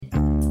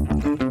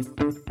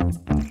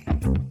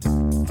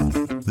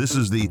This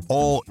is the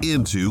All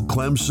Into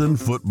Clemson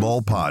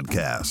Football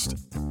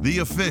Podcast, the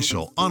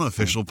official,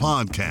 unofficial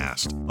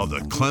podcast of the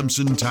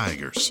Clemson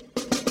Tigers.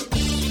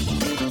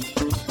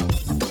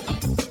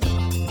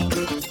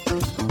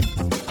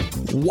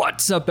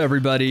 What's up,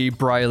 everybody?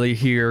 Briley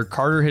here.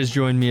 Carter has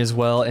joined me as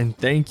well, and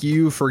thank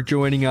you for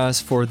joining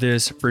us for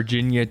this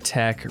Virginia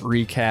Tech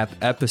recap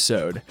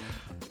episode.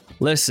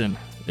 Listen,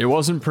 it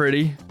wasn't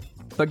pretty,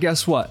 but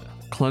guess what?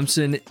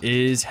 Clemson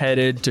is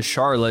headed to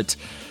Charlotte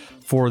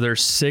for their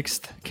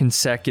 6th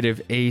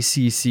consecutive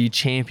ACC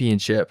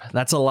championship.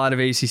 That's a lot of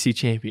ACC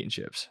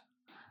championships.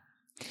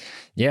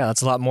 Yeah,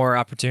 that's a lot more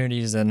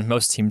opportunities than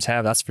most teams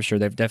have. That's for sure.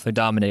 They've definitely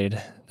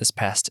dominated this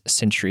past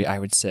century, I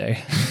would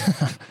say.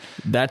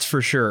 That's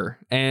for sure.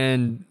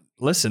 And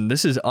listen,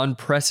 this is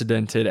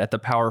unprecedented at the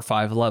Power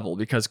 5 level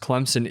because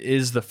Clemson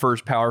is the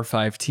first Power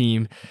 5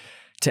 team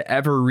to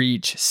ever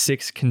reach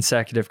 6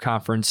 consecutive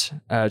conference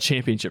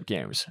championship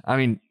games. I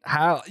mean,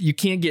 how you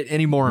can't get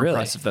any more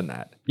impressive than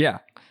that. Yeah.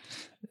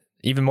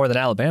 Even more than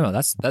Alabama.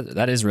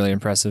 That is really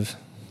impressive.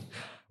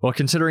 Well,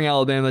 considering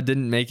Alabama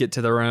didn't make it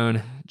to their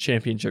own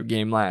championship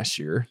game last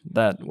year,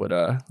 that would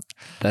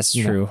that's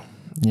true.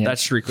 Yeah. That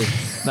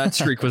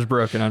streak was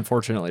broken,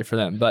 unfortunately for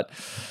them. But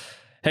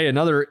hey,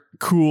 another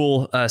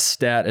cool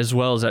stat as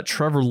well is that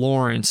Trevor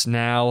Lawrence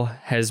now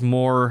has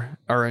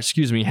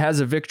has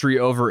a victory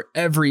over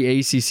every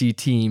ACC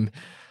team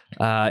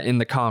in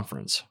the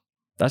conference.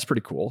 That's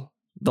pretty cool.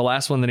 The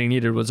last one that he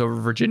needed was over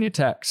Virginia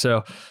Tech.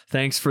 So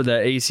thanks for the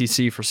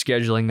ACC for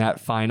scheduling that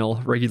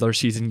final regular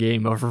season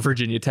game over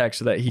Virginia Tech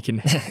so that he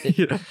can...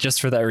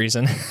 Just for that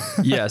reason.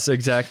 Yes,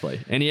 exactly.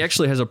 And he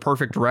actually has a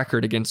perfect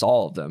record against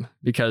all of them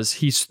because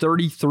he's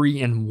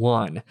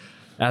 33-1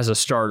 as a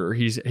starter.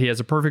 He has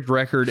a perfect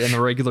record in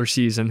the regular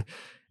season,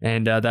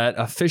 and that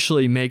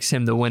officially makes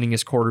him the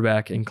winningest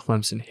quarterback in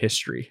Clemson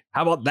history.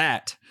 How about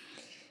that?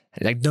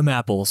 Like dumb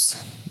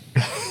apples.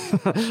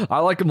 I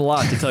like him a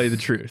lot, to tell you the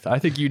truth. I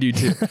think you do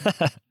too.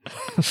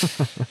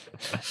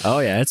 Oh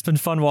yeah, it's been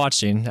fun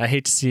watching. I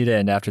hate to see it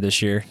end after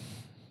this year.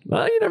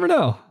 Well, you never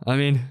know. I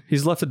mean,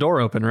 he's left the door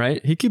open,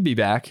 right? He could be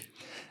back.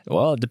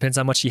 Well, it depends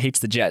how much he hates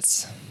the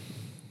Jets.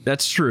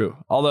 That's true.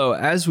 Although,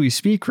 as we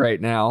speak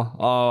right now,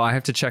 I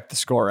have to check the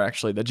score,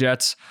 actually. The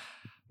Jets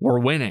were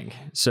winning.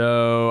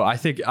 So I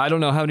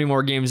don't know how many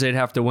more games they'd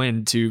have to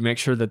win to make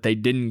sure that they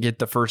didn't get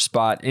the first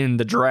spot in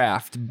the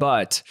draft.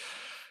 But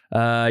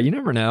you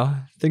never know.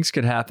 Things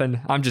could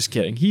happen. I'm just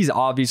kidding. He's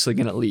obviously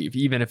going to leave,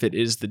 even if it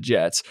is the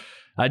Jets.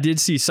 I did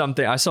see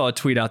something. I saw a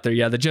tweet out there.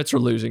 Yeah, the Jets are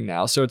losing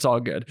now, so it's all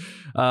good.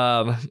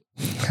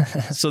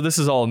 So this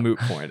is all a moot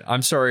point.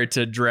 I'm sorry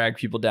to drag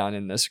people down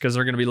in this because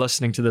they're going to be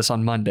listening to this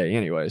on Monday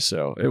anyway,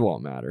 so it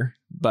won't matter.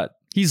 But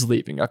he's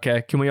leaving,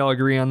 okay? Can we all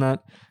agree on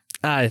that?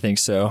 I think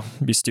so.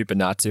 It'd be stupid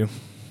not to.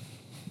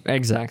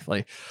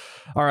 Exactly.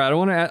 All right,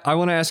 I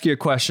want to ask you a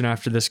question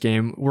after this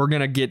game. We're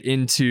going to get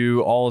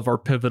into all of our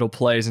pivotal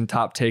plays and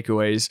top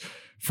takeaways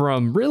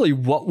from really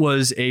what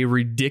was a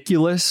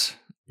ridiculous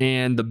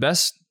and the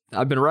best.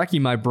 I've been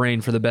racking my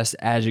brain for the best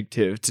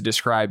adjective to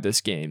describe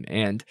this game,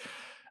 and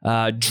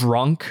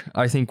drunk,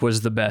 I think,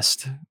 was the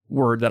best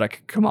word that I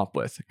could come up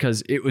with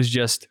because it was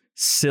just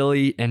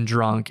silly and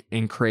drunk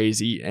and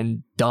crazy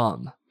and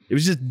dumb. It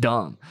was just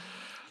dumb.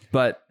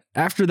 But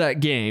after that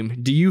game,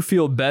 do you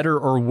feel better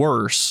or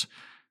worse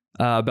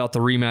about the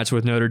rematch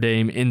with Notre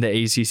Dame in the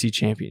ACC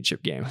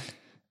championship game?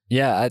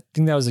 Yeah, I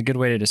think that was a good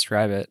way to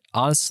describe it.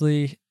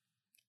 Honestly,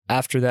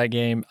 after that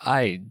game,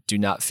 I do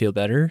not feel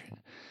better.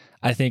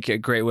 I think a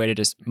great way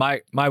to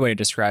my way to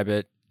describe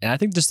it, and I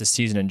think just the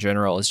season in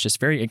general is just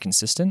very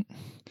inconsistent.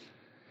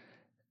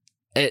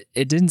 It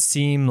didn't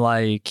seem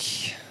like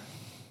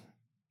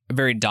a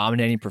very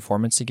dominating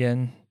performance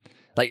again.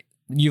 Like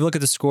you look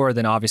at the score,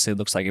 then obviously it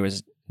looks like it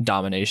was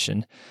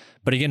domination.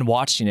 But again,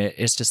 watching it,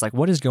 it's just like,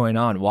 what is going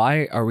on?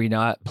 Why are we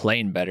not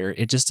playing better?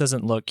 It just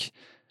doesn't look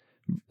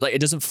like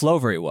it doesn't flow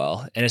very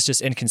well, and it's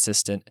just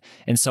inconsistent.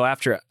 And so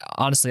after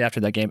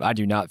that game, I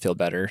do not feel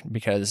better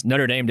because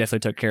Notre Dame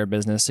definitely took care of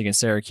business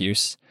against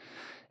Syracuse.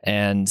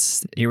 And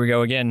here we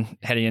go again,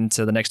 heading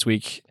into the next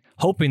week,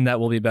 hoping that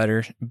we'll be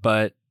better.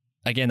 But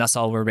again, that's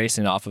all we're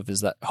basing it off of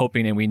is that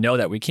hoping, and we know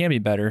that we can be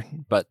better,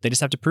 but they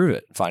just have to prove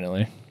it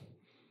finally.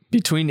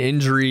 Between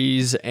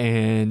injuries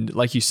and,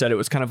 like you said, it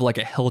was kind of like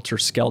a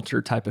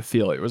helter-skelter type of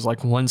feel. It was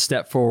like 1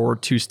 step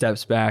forward, 2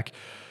 steps back.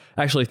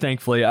 Actually,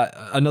 thankfully,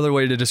 another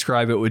way to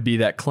describe it would be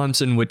that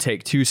Clemson would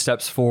take 2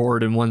 steps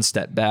forward and 1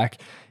 step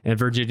back, and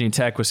Virginia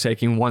Tech was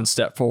taking 1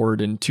 step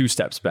forward and 2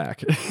 steps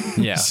back.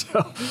 Yeah.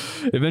 So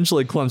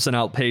eventually Clemson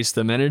outpaced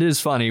them. And it is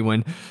funny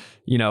when,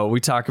 we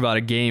talk about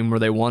a game where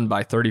they won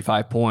by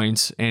 35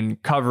 points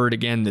and covered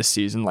again this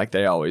season like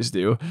they always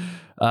do.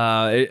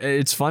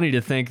 It's funny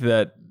to think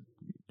that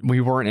we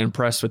weren't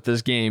impressed with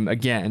this game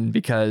again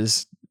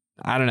because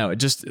I don't know. It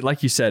just,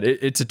 like you said,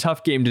 it's a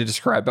tough game to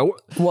describe, but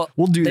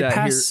we'll do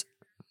that here.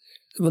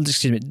 Well,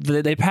 excuse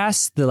me. They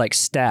pass the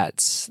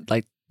stats.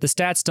 Like the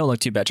stats don't look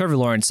too bad. Trevor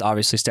Lawrence,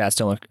 obviously stats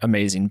don't look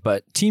amazing,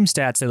 but team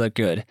stats, they look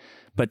good.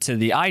 but to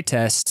the eye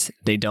test,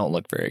 they don't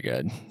look very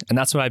good. And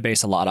that's what I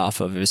base a lot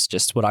off of, is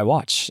just what I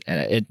watch.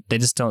 And they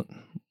just don't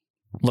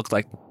look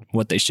like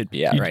what they should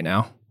be at right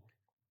now.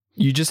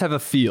 You just have a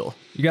feel.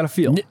 You got a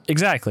feel.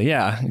 Exactly.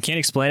 Yeah. I can't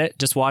explain it.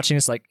 Just watching,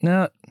 it's like,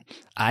 no,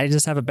 I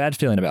just have a bad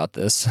feeling about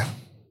this.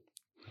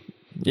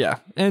 Yeah.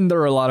 And there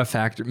are a lot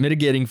of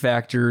mitigating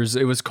factors.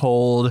 It was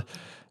cold.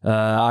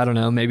 I don't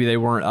know. Maybe they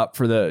weren't up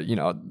for the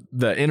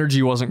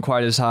energy wasn't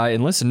quite as high.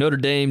 And listen, Notre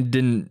Dame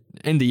didn't,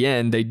 in the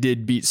end, they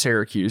did beat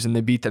Syracuse and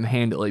they beat them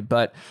handily,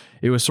 but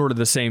it was sort of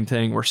the same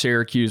thing where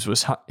Syracuse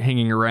was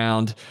hanging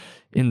around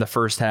in the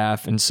first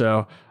half. And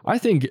so I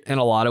think in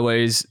a lot of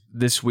ways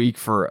this week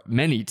for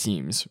many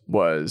teams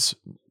was,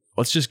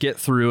 let's just get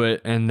through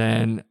it. And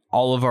then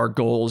all of our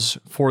goals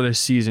for this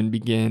season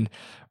begin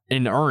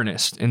in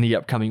earnest in the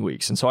upcoming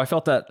weeks. And so I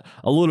felt that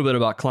a little bit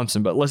about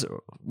Clemson, but listen,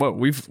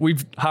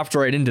 we've hopped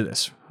right into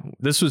this.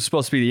 This was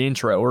supposed to be the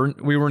intro.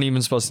 We weren't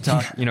even supposed to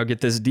talk,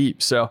 get this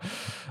deep. So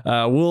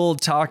we'll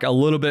talk a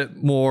little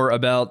bit more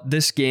about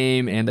this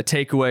game and the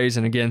takeaways.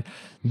 And again,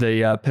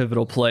 the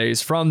pivotal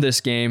plays from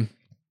this game.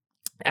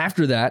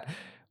 After that,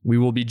 we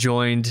will be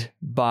joined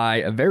by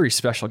a very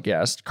special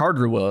guest.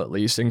 Carter will, at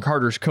least, in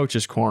Carter's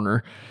Coach's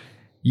Corner.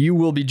 You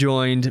will be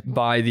joined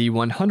by the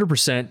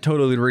 100%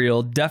 totally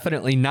real,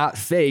 definitely not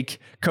fake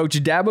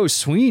Coach Dabo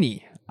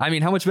Swinney. I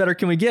mean, how much better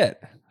can we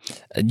get?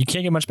 You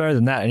can't get much better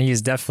than that. And he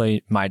is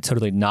definitely my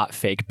totally not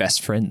fake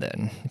best friend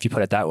then, if you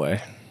put it that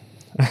way.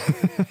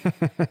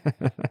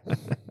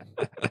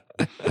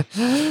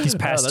 He's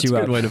passed that's you a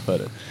up. good way to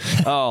put it.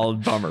 Oh,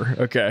 bummer.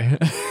 Okay.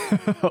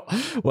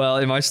 Well,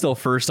 am I still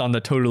first on the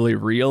totally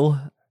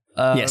real?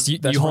 Yes, you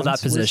hold that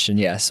position.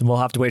 Yes. And we'll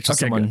have to wait till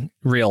someone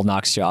real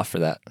knocks you off for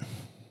that.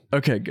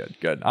 Okay,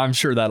 good. I'm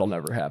sure that'll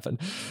never happen.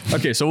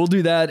 Okay, so we'll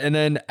do that. And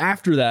then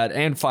after that,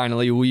 and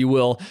finally, we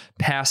will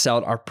pass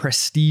out our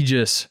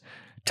prestigious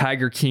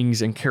Tiger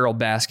Kings and Carol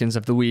Baskins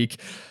of the week.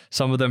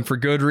 Some of them for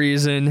good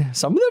reason,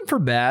 some of them for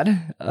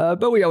bad,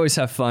 but we always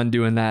have fun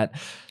doing that.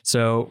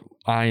 So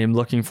I am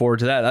looking forward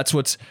to that. That's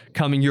what's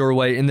coming your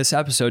way in this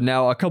episode.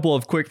 Now, a couple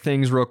of quick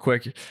things real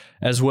quick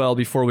as well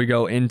before we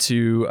go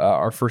into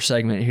our first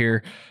segment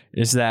here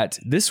is that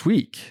this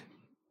week,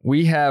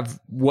 we have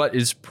what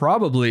is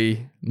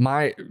probably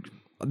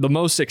the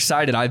most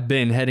excited I've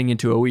been heading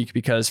into a week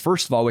because,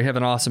 first of all, we have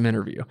an awesome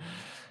interview.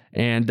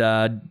 And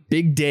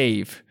Big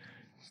Dave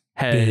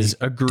has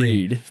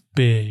agreed.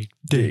 Big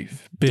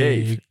Dave.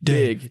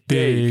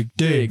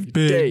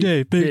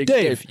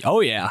 Oh,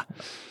 yeah.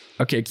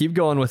 Okay, keep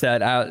going with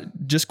that.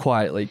 Just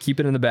quietly.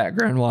 Keep it in the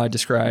background while I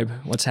describe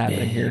what's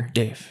happening here.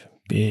 Dave.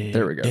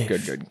 There we go.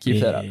 Good.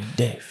 Keep that up.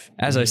 Dave.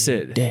 As I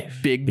said,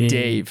 Big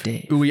Dave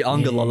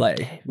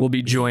Uiagalelei will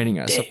be joining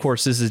us. Of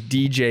course, this is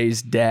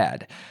DJ's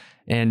dad,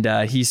 and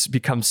he's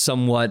become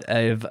somewhat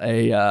of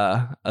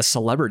a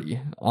celebrity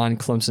on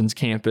Clemson's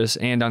campus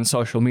and on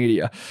social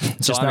media.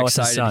 So I'm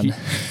excited.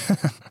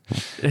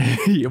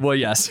 Well,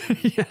 yes,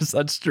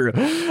 that's true.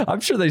 I'm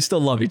sure they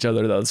still love each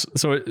other though.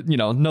 So,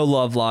 no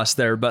love lost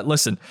there. But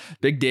listen,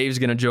 Big Dave's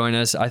going to join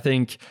us. I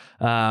think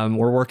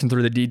we're working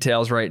through the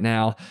details right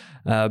now.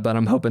 But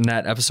I'm hoping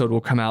that episode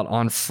will come out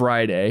on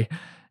Friday,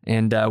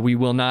 and we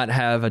will not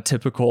have a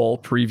typical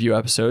preview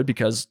episode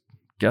because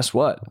guess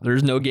what?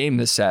 There's no game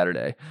this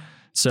Saturday.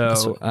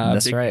 So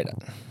that's right.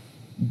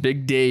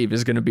 Big Dave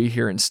is going to be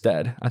here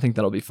instead. I think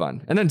that'll be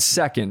fun. And then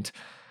second,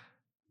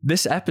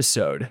 this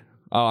episode.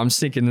 Oh, I'm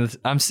sneaking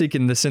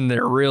this in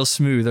there real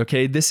smooth.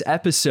 Okay, this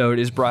episode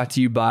is brought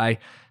to you by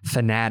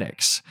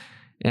Fanatics.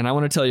 And I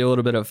want to tell you a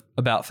little bit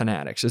about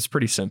Fanatics. It's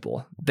pretty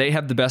simple. They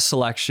have the best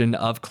selection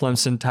of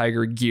Clemson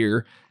Tiger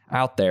gear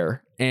out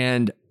there.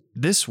 And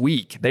this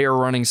week, they are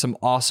running some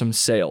awesome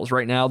sales.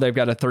 Right now, they've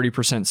got a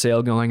 30%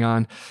 sale going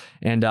on.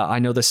 And I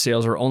know the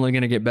sales are only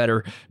going to get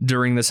better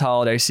during this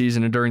holiday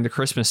season and during the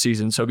Christmas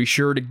season. So be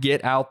sure to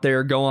get out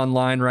there, go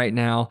online right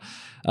now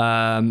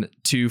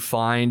to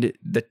find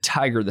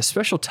the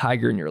special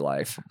Tiger in your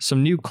life.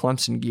 Some new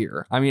Clemson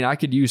gear. I mean, I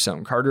could use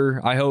some. Carter,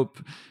 I hope...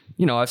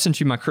 I've sent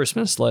you my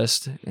Christmas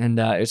list, and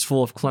it's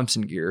full of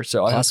Clemson gear.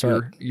 So I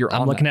hope you're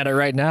I'm looking at it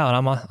right now,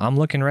 and I'm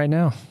looking right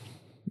now.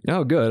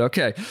 Oh, good.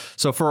 Okay.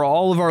 So for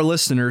all of our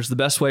listeners, the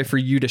best way for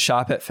you to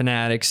shop at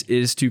Fanatics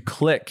is to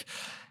click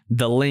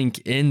the link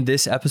in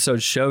this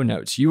episode's show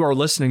notes. You are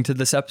listening to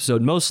this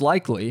episode most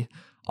likely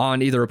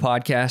on either a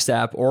podcast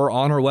app or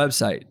on our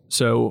website.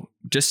 So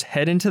just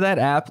head into that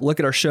app, look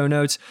at our show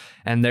notes,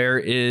 and there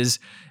is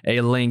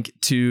a link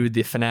to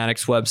the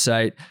Fanatics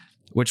website,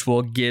 which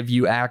will give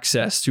you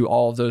access to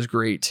all of those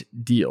great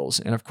deals.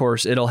 And of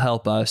course, it'll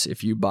help us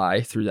if you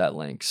buy through that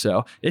link.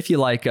 So if you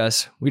like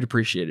us, we'd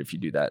appreciate it if you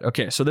do that.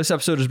 Okay, so this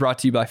episode is brought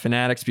to you by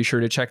Fanatics. Be sure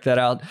to check that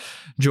out.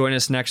 Join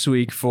us next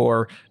week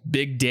for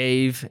Big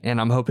Dave, and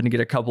I'm hoping to get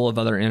a couple of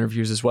other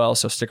interviews as well,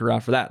 so stick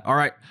around for that. All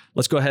right,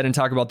 let's go ahead and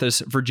talk about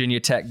this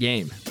Virginia Tech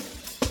game.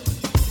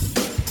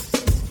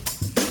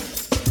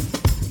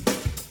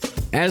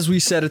 As we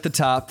said at the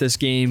top, this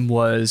game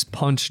was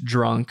punch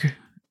drunk.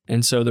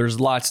 And so there's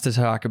lots to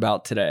talk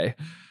about today.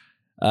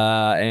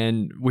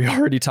 And we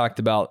already talked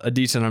about a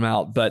decent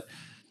amount, but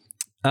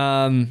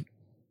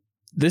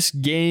this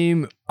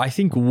game, I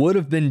think, would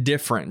have been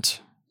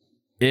different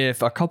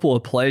if a couple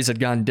of plays had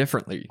gone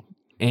differently.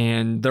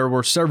 And there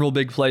were several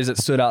big plays that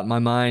stood out in my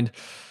mind,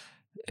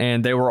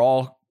 and they were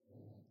all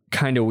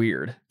kind of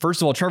weird.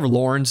 First of all, Trevor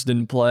Lawrence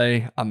didn't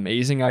play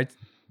amazing,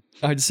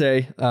 I'd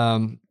say.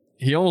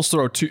 He almost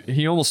threw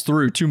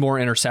two more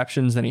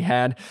interceptions than he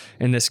had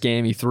in this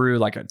game. He threw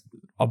like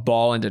a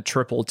ball into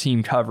triple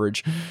team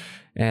coverage,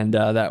 and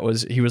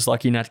he was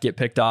lucky not to get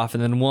picked off.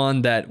 And then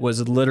one that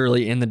was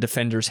literally in the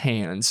defender's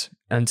hands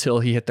until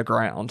he hit the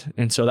ground,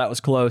 and so that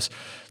was close.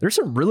 There's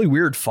some really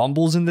weird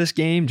fumbles in this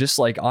game, just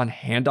like on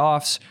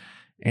handoffs.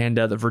 And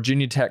the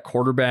Virginia Tech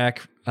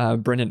quarterback,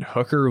 Brendan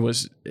Hooker,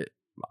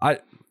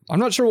 I'm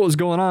not sure what was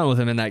going on with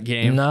him in that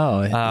game.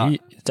 No,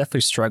 he's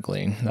definitely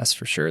struggling. That's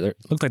for sure. It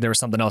looked like there was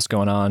something else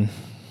going on.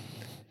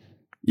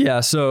 Yeah,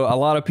 so a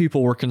lot of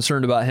people were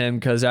concerned about him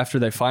because after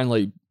they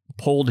finally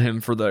pulled him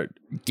for the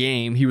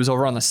game, he was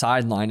over on the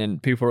sideline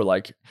and people were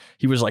like,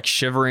 he was like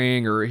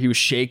shivering or he was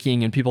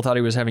shaking and people thought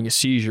he was having a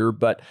seizure.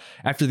 But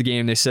after the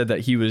game, they said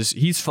that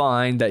he's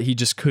fine, that he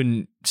just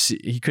couldn't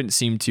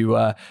seem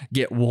to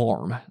get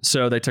warm.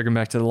 So they took him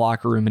back to the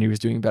locker room and he was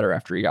doing better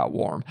after he got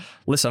warm.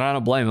 Listen, I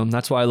don't blame him.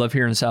 That's why I live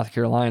here in South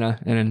Carolina.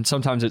 And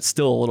sometimes it's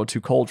still a little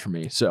too cold for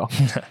me. So,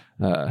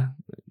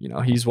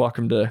 he's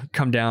welcome to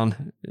come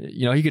down.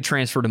 He could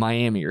transfer to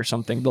Miami or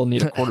something. They'll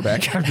need a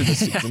quarterback after the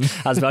season.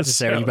 I was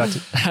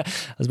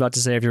about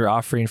to say, if you're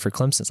offering for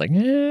Clemson, it's like, I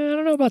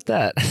don't know about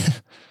that.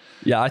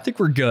 Yeah, I think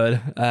we're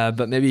good.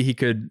 But maybe he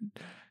could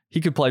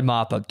play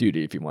mop-up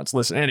duty if he wants.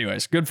 Listen,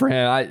 anyways, good for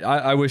him.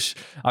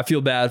 I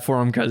feel bad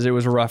for him because it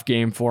was a rough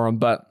game for him.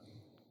 But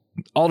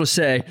all to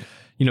say,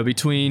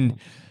 between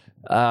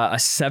a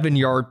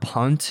 7-yard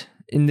punt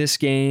in this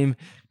game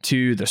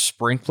to the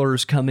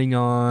sprinklers coming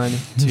on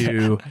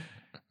to,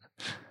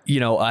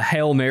 a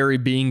Hail Mary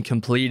being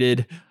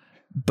completed,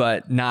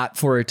 but not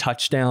for a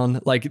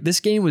touchdown. Like, this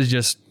game was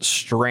just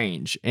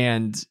strange.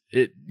 And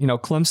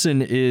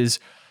Clemson is,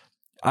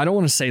 I don't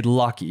want to say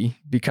lucky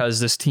because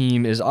this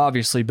team is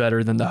obviously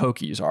better than the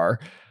Hokies are,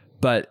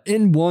 but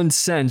in one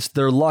sense,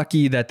 they're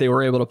lucky that they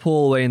were able to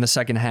pull away in the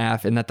second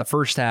half and that the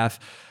first half,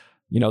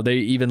 they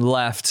even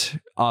left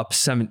up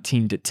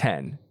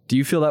 17-10. Do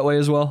you feel that way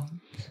as well?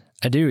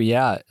 I do.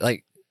 Yeah.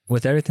 Like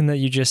with everything that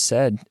you just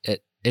said,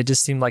 it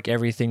just seemed like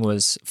everything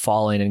was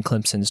falling in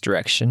Clemson's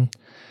direction.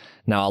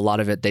 Now, a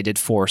lot of it, they did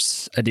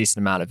force a decent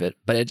amount of it,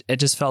 but it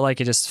just felt like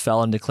it just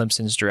fell into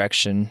Clemson's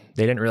direction.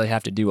 They didn't really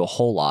have to do a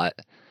whole lot.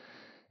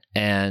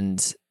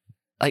 And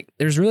like,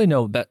 there's really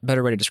no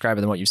better way to describe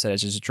it than what you said.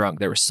 It's just drunk.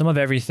 There was some of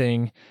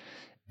everything,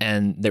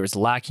 and there was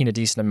lacking a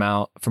decent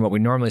amount from what we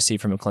normally see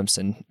from a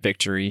Clemson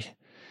victory.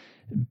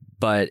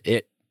 But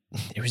it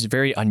was a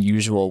very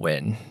unusual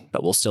win,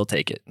 but we'll still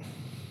take it.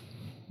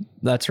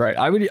 That's right.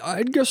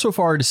 I'd go so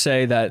far to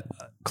say that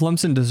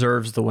Clemson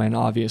deserves the win,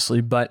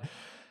 obviously, but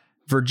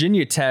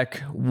Virginia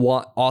Tech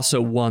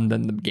also won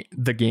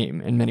the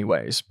game in many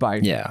ways by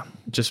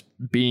just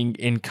being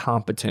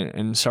incompetent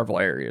in several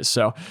areas.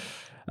 So,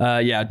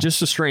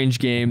 just a strange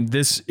game.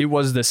 It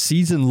was the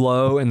season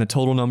low in the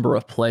total number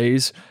of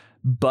plays,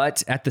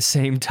 but at the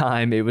same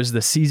time, it was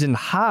the season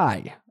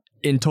high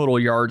in total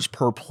yards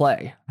per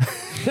play.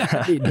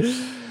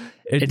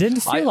 It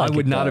didn't feel like I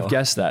would not have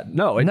guessed that.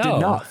 No, it did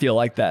not feel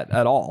like that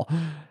at all.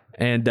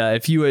 And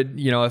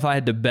if I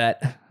had to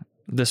bet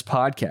this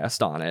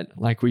podcast on it,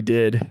 like we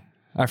did,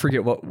 I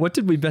forget what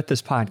did we bet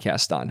this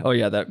podcast on? Oh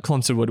yeah, that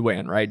Clemson would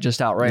win, right?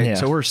 Just outright. Yeah.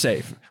 So we're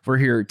safe. We're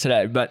here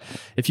today. But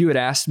if you had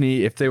asked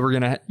me if they were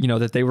going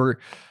to,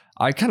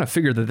 I kind of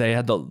figured that they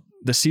had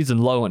the season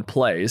low in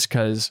plays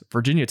because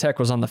Virginia Tech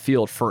was on the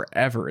field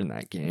forever in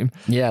that game.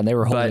 Yeah, and they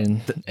were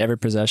holding every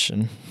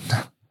possession.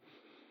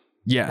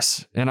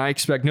 Yes, and I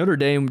expect Notre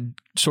Dame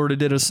sort of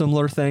did a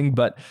similar thing,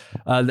 but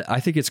I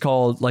think it's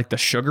called like the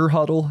sugar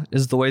huddle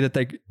is the way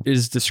that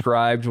is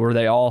described, where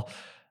they all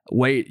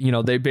wait.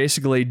 They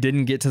basically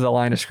didn't get to the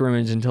line of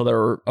scrimmage until there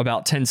were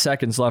about 10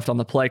 seconds left on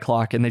the play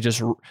clock, and they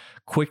just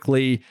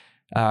quickly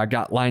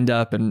got lined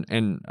up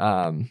and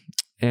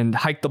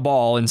hiked the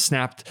ball and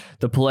snapped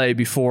the play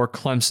before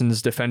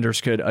Clemson's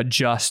defenders could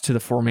adjust to the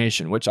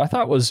formation, which I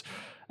thought was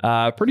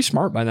pretty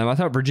smart by them. I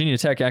thought Virginia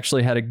Tech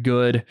actually had a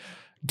good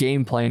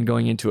game plan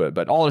going into it,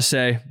 but all to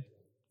say,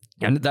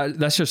 and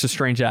that's just a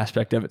strange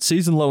aspect of it.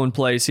 Season low in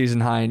play, season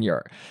high in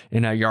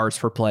yards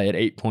per play at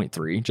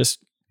 8.3. Just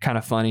kind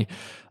of funny.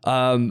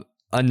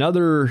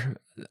 Another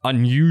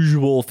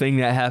unusual thing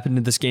that happened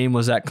in this game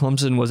was that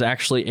Clemson was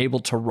actually able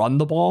to run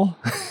the ball.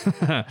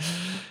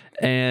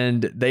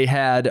 And they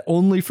had,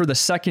 only for the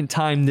second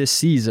time this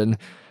season,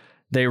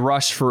 they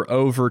rushed for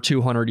over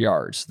 200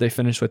 yards. They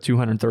finished with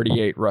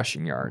 238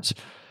 rushing yards.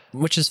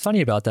 Which is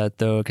funny about that,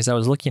 though, because I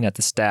was looking at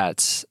the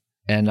stats,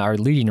 and our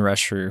leading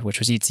rusher, which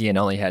was Etienne,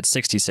 only had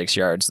 66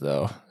 yards,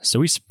 though.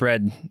 So we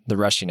spread the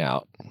rushing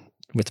out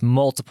with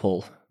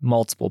multiple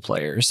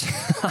players.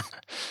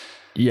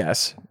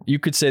 Yes, you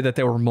could say that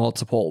they were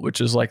multiple,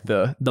 which is like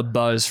the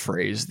buzz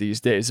phrase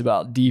these days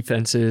about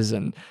defenses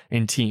and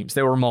teams.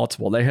 They were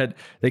multiple.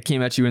 They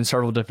came at you in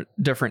several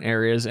different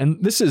areas,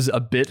 and this is a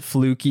bit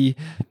fluky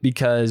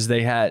because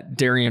they had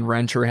Darian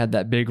Renter had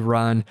that big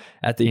run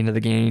at the end of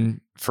the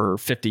game for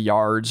 50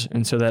 yards,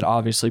 and so that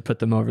obviously put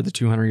them over the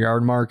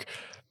 200-yard mark.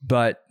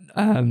 But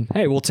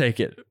hey, we'll take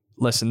it.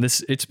 Listen,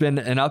 it's been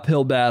an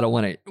uphill battle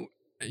in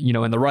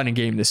the running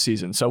game this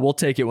season, so we'll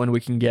take it when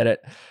we can get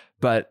it.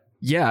 But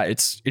yeah,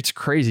 it's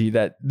crazy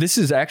that this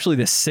is actually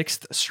the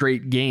 6th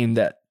straight game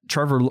that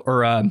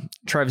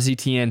Travis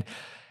Etienne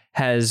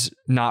has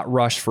not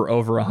rushed for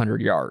over 100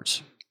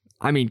 yards.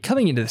 I mean,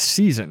 coming into the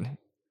season,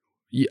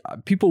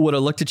 people would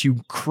have looked at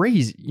you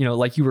crazy,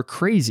 like you were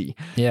crazy.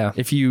 Yeah.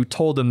 If you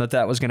told them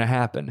that was going to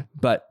happen.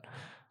 But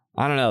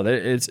I don't know.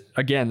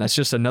 That's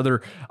just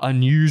another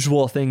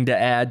unusual thing to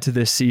add to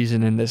this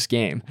season in this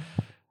game.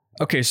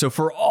 Okay, so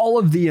for all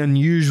of the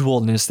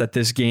unusualness that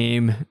this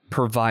game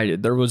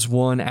provided, there was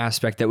one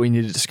aspect that we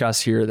need to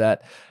discuss here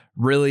that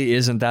really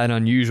isn't that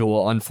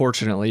unusual,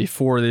 unfortunately,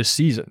 for this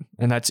season,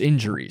 and that's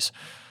injuries.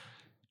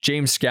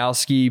 James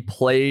Skalski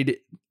played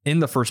in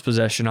the first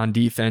possession on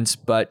defense,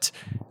 but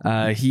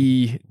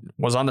he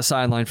was on the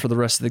sideline for the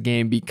rest of the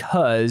game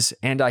because,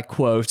 and I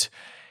quote,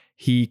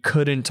 he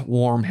couldn't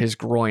warm his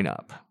groin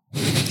up.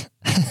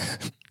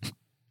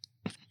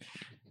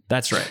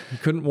 That's right. He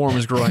couldn't warm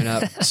his groin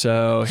up,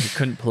 so he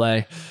couldn't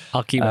play.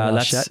 I'll keep my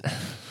mouth shut.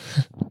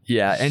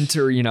 Yeah,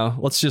 enter a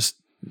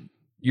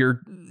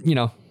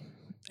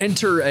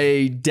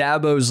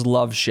Dabo's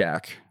Love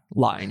Shack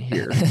line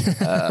here.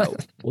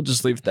 We'll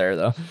just leave it there,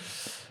 though.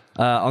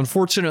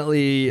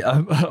 Unfortunately,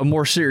 on a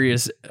more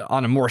serious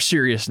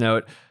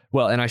note,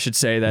 well, and I should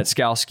say that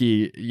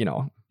Skalski,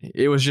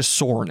 it was just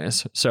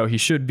soreness, so he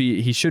should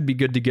be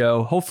good to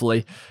go,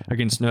 hopefully,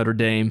 against Notre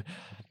Dame.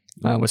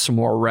 With some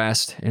more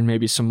rest and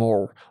maybe some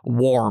more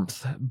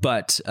warmth.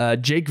 But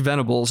Jake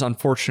Venables,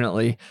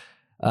 unfortunately,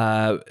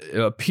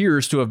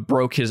 appears to have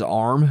broke his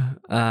arm.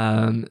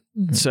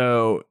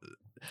 So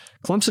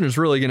Clemson is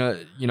really going to,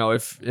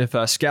 if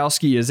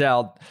Skalski is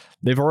out,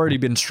 they've already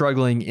been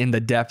struggling in the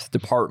depth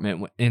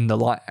department in the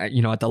at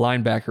the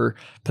linebacker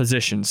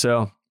position.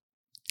 So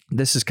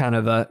this is kind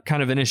of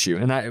an issue.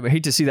 And I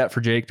hate to see that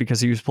for Jake because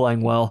he was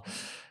playing well.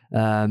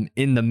 In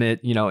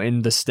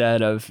the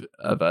stead of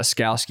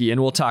Skalski.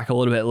 And we'll talk a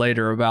little bit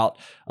later about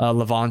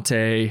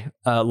Levanta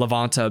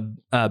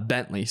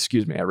Bentley.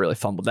 Excuse me, I really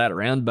fumbled that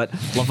around. But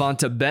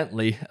Levanta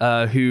Bentley,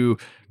 who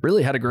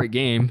really had a great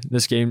game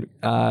this game,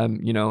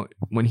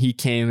 when he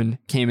came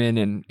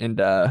in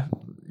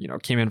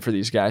for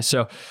these guys.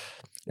 So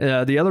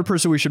the other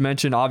person we should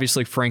mention,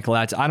 obviously Frank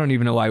Latson. I don't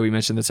even know why we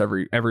mention this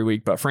every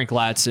week, but Frank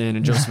Latson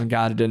and Joseph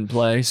Ngata didn't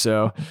play.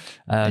 So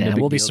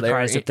we'll be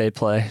surprised if they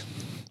play.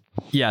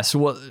 Yeah,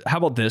 so how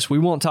about this? We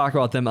won't talk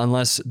about them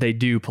unless they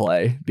do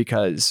play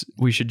because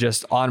we should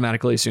just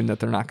automatically assume that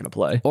they're not going to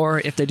play. Or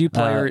if they do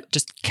play, or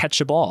just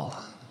catch a ball.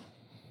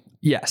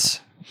 Yes.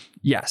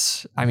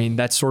 I mean,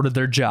 that's sort of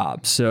their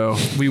job, so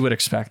we would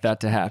expect that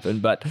to happen.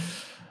 But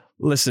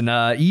listen,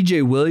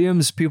 EJ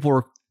Williams, people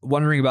were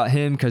wondering about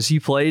him because he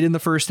played in the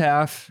first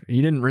half.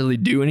 He didn't really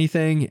do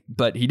anything,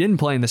 but he didn't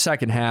play in the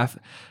second half.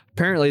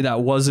 Apparently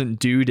that wasn't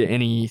due to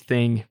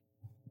anything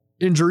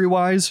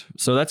injury-wise,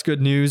 so that's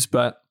good news,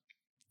 but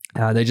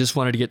they just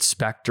wanted to get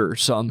Spector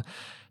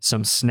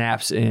some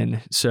snaps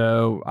in.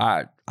 So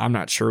I'm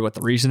not sure what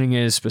the reasoning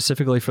is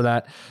specifically for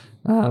that.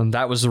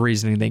 That was the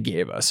reasoning they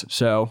gave us.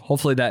 So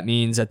hopefully that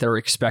means that they're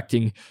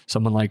expecting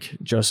someone like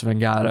Joseph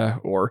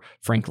Ngata or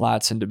Frank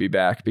Latson to be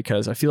back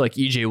because I feel like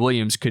EJ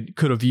Williams could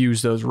have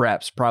used those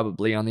reps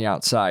probably on the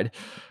outside.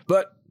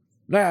 But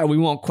we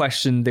won't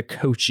question the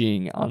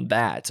coaching on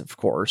that, of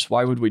course.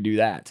 Why would we do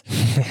that?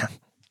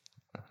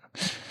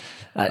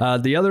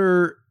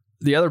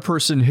 The other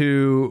person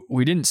who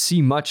we didn't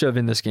see much of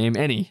in this game,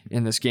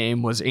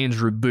 was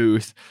Andrew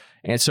Booth.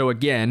 And so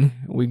again,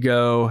 we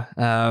go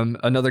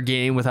another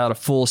game without a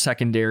full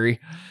secondary.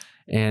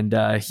 And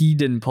he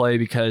didn't play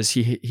because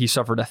he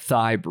suffered a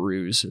thigh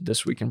bruise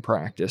this week in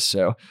practice.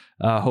 So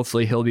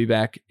hopefully he'll be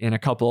back in a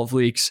couple of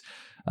weeks.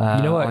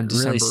 You know what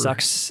really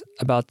sucks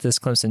about this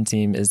Clemson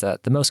team is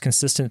that the most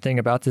consistent thing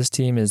about this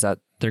team is that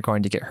they're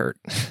going to get hurt.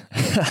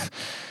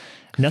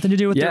 Nothing to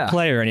do with their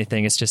play or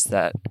anything. It's just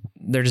that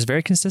they're just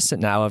very consistent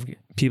now of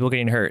people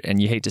getting hurt,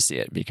 and you hate to see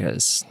it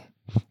because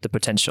the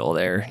potential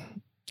there.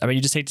 I mean,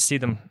 you just hate to see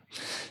them,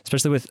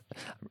 especially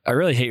I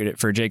really hate it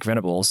for Jake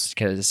Venables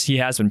because he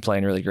has been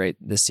playing really great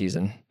this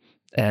season,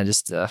 and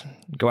just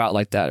go out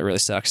like that, it really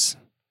sucks.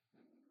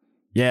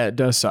 Yeah, it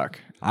does suck.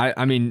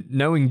 I mean,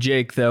 knowing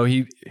Jake, though,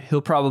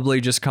 he'll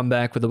probably just come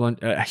back with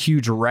a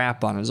huge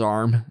wrap on his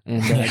arm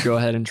and go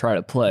ahead and try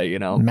to play,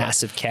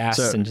 Massive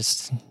cast and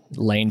just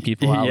laying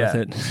people out with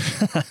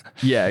it.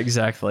 Yeah,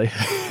 exactly.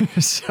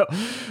 So,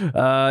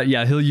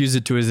 he'll use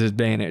it to his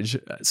advantage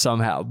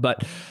somehow.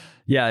 But,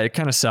 yeah, it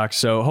kind of sucks.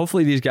 So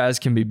hopefully these guys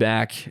can be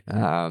back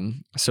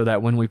so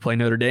that when we play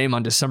Notre Dame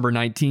on December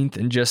 19th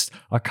in just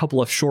a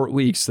couple of short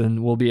weeks,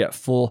 then we'll be at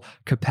full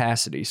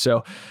capacity.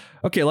 So,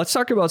 Okay, let's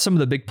talk about some of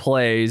the big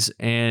plays,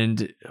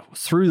 and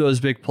through those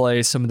big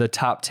plays, some of the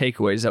top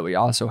takeaways that we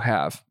also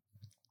have.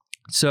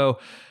 So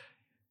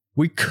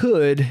we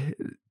could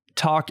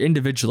talk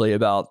individually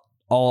about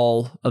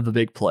all of the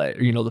big play,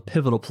 the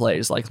pivotal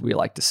plays, like we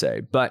like to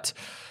say, but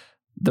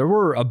there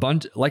were a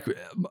bunch,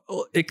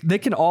 they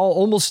can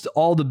almost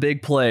all the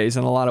big plays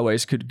in a lot of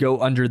ways could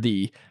go under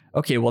the,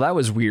 okay, well, that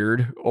was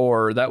weird,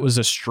 or that was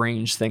a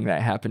strange thing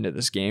that happened to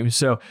this game.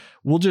 So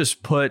we'll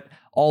just put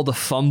all the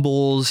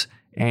fumbles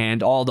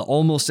and all the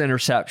almost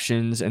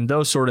interceptions and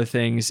those sort of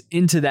things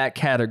into that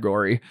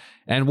category.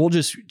 And we'll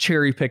just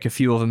cherry pick a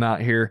few of them out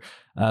here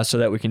so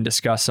that we can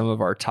discuss some of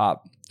our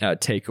top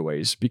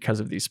takeaways because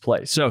of these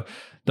plays. So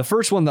the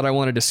first one that I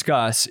want to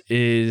discuss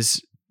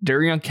is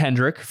Derion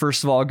Kendrick.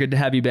 First of all, good to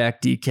have you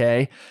back,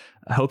 DK.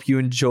 I hope you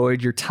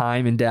enjoyed your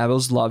time in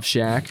Dabo's Love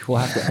Shack. We'll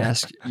have to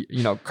ask,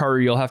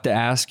 Curry, you'll have to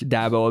ask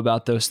Dabo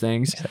about those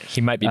things.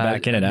 He might be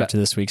back in it after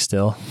this week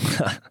still.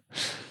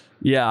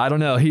 Yeah, I don't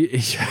know. He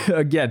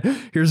again,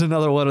 here's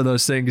another one of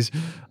those things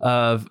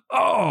of,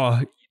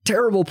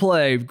 terrible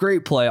play,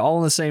 great play, all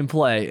in the same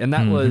play. And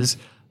that was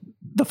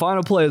the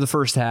final play of the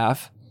first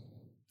half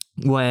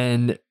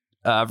when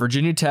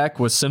Virginia Tech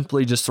was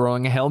simply just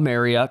throwing a Hail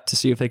Mary up to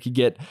see if they could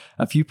get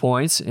a few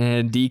points.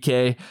 And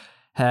DK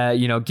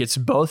gets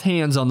both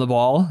hands on the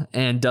ball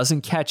and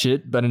doesn't catch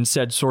it, but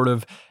instead sort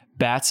of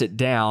bats it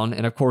down.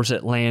 And of course,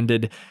 it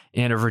landed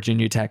in a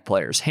Virginia Tech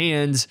player's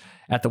hands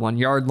at the 1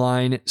 yard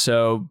line.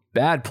 So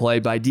bad play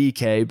by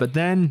DK, but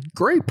then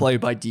great play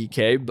by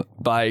DK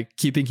by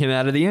keeping him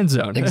out of the end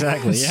zone.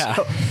 Exactly. Yeah.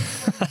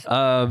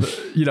 So,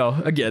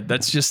 again,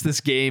 that's just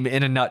this game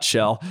in a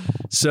nutshell.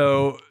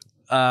 So,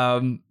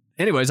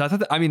 anyways,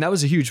 that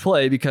was a huge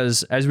play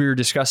because as we were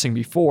discussing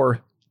before,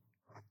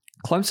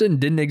 Clemson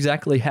didn't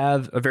exactly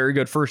have a very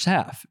good first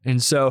half.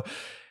 And so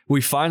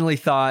we finally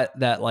thought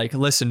that,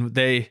 listen,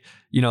 they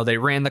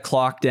ran the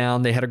clock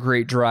down. They had a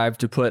great drive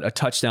to put a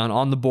touchdown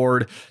on the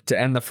board to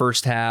end the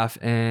first half.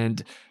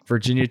 And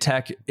Virginia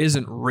Tech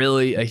isn't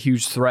really a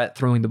huge threat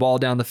throwing the ball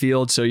down the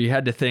field. So you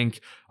had to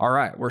think, all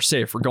right, we're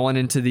safe. We're going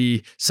into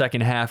the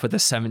second half with a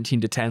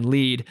 17-10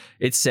 lead.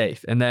 It's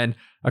safe. And then,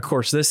 of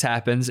course, this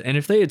happens. And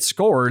if they had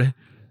scored,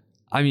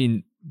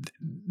 who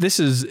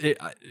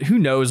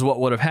knows what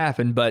would have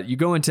happened, but you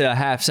go into a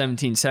half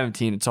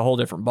 17-17, it's a whole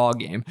different ball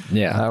game.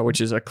 Yeah.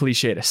 Which is a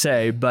cliche to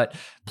say, but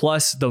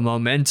plus the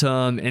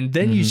momentum. And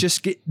then you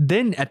just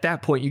at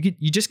that point,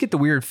 you just get the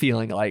weird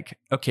feeling like,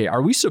 okay,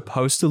 are we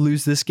supposed to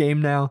lose this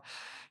game now?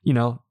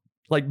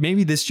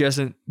 Maybe this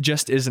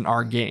just isn't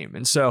our game.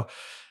 And so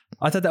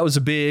I thought that was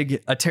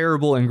a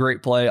terrible and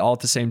great play all at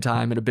the same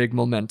time and a big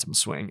momentum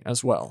swing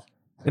as well.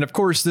 And of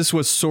course, this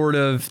was sort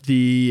of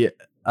the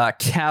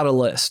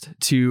catalyst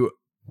to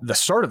the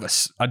start of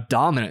a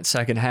dominant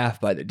second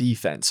half by the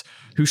defense,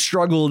 who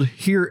struggled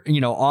here,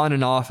 on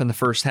and off in the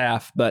first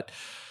half. But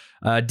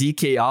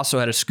DK also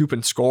had a scoop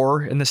and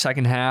score in the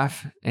second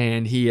half,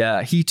 and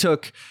he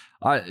took,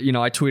 I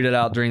tweeted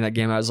out during that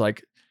game, I was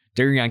like,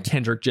 Derion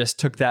Kendrick just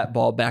took that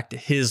ball back to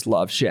his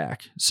Love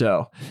Shack.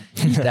 So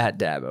eat that,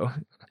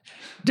 Dabo.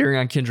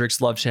 Derion Kendrick's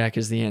Love Shack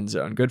is the end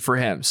zone. Good for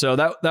him. So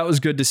that was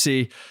good to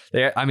see.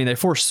 They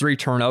forced 3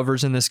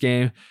 turnovers in this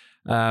game,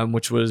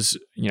 which was,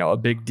 a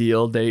big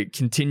deal. They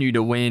continue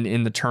to win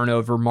in the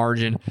turnover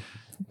margin.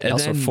 They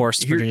also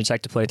forced Virginia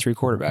Tech to play 3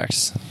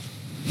 quarterbacks.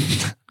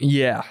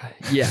 Yeah.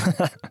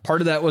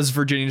 Part of that was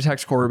Virginia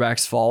Tech's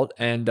quarterback's fault,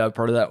 and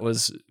part of that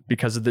was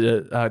because of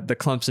the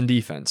Clemson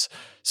defense.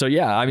 So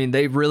yeah,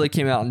 they really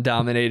came out and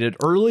dominated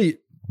early.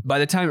 By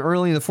the time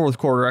early in the fourth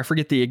quarter, I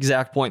forget the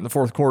exact point in the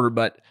fourth quarter,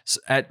 but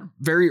at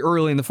very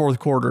early in the fourth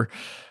quarter,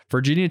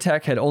 Virginia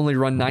Tech had only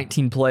run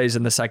 19 plays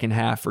in the second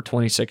half for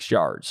 26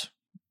 yards.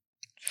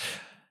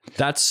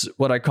 That's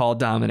what I call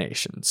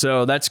domination.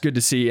 So that's good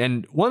to see.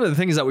 And one of the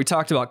things that we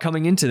talked about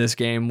coming into this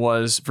game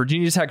was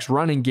Virginia Tech's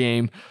running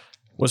game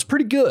was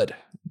pretty good.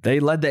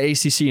 They led the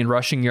ACC in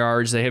rushing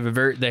yards. They had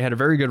a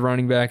very good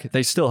running back.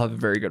 They still have a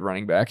very good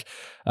running back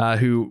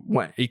who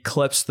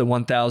eclipsed the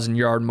 1,000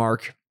 yard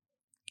mark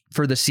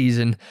for the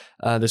season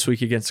this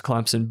week against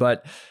Clemson.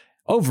 But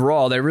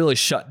overall, they really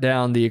shut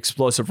down the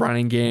explosive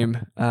running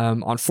game.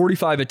 On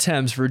 45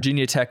 attempts,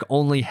 Virginia Tech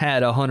only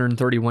had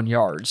 131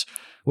 yards,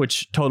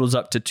 which totals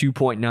up to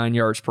 2.9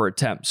 yards per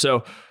attempt.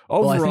 So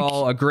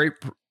overall,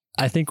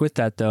 I think with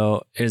that,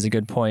 though, it is a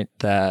good point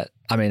that,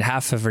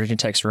 half of Virginia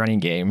Tech's running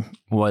game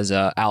was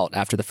out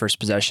after the first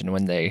possession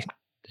when they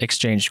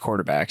exchanged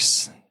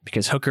quarterbacks,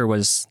 because Hooker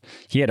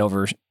he had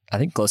over, I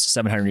think, close to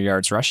 700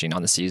 yards rushing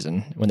on the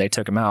season when they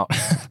took him out.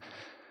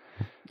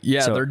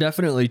 Yeah, they're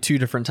definitely 2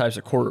 different types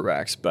of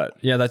quarterbacks, but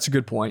yeah, that's a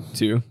good point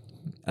too.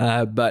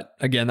 But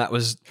again, it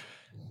was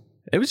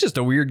just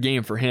a weird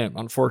game for him,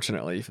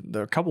 unfortunately.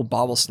 There were a couple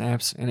bobble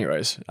snaps.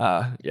 Anyways,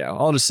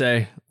 I'll just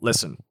say,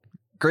 listen,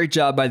 great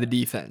job by the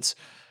defense.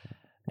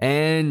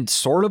 And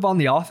sort of on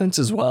the offense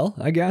as well,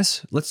 I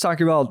guess. Let's talk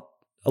about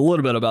a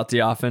little bit about the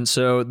offense.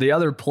 So the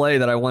other play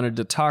that I wanted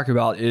to talk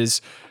about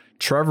is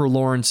Trevor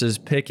Lawrence's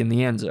pick in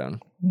the end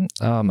zone.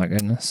 Oh my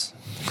goodness.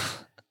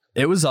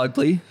 It was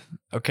ugly.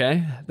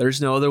 Okay.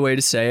 There's no other way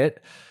to say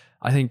it.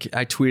 I think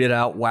I tweeted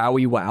out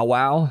wowie wow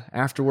wow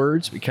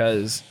afterwards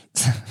because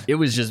it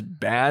was just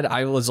bad.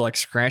 I was like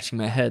scratching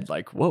my head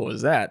like, what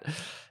was that?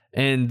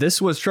 And this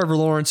was Trevor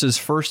Lawrence's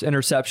first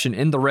interception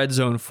in the red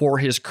zone for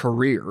his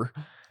career.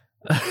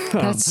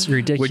 That's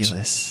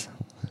ridiculous.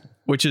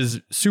 Which is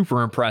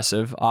super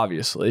impressive,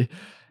 obviously.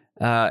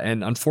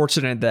 And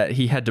unfortunate that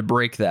he had to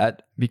break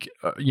that,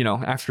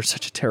 after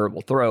such a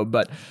terrible throw.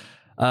 But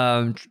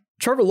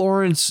Trevor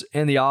Lawrence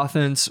and the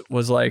offense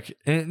was like,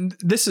 and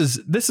this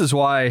is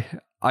why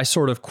I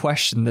sort of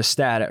questioned the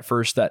stat at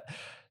first, that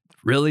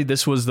really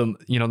this was the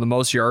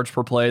most yards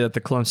per play that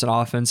the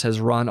Clemson offense has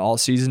run all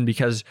season,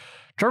 because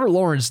Trevor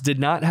Lawrence did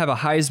not have a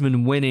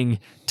Heisman winning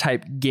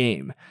type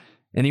game.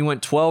 And he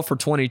went 12 for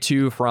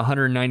 22 for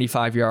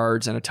 195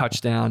 yards and a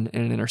touchdown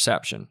and an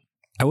interception.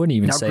 I wouldn't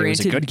even say it was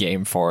a good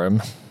game for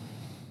him.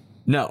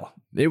 No,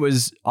 it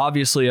was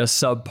obviously a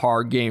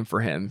subpar game for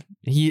him.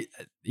 He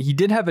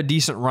did have a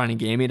decent running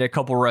game. He had a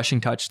couple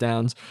rushing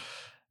touchdowns,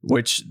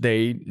 which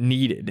they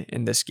needed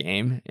in this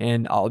game.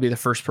 And I'll be the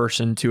first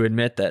person to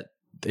admit that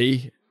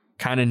they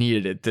kind of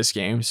needed it this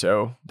game.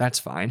 So that's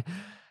fine,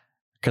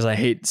 because I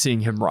hate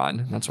seeing him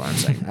run. That's why I'm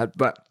saying that.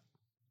 But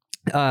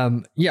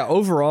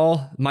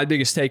overall, my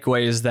biggest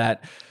takeaway is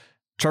that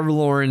Trevor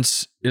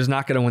Lawrence is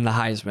not going to win the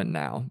Heisman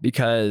now,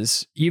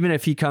 because even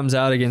if he comes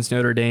out against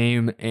Notre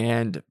Dame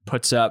and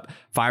puts up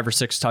 5 or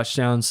 6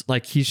 touchdowns,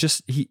 like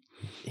he's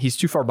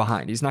too far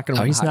behind. He's not going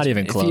to win the Heisman. He's not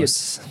even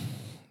close.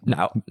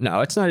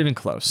 No, it's not even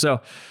close.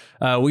 So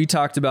we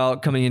talked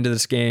about coming into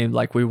this game,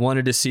 like we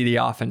wanted to see the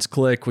offense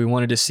click. We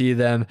wanted to see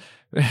them,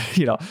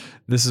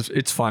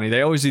 it's funny.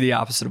 They always do the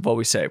opposite of what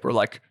we say. We're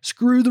like,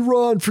 screw the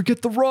run,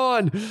 forget the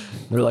run.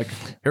 They're like,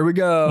 here we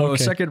go.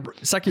 Okay.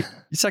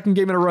 Second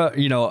game in a row,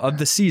 of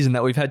the season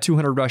that we've had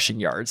 200 rushing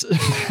yards.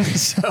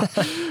 So,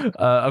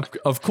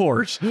 of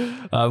course,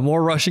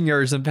 more rushing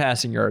yards than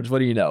passing yards. What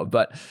do you know?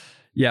 But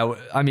yeah,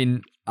 I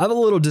mean, I'm a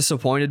little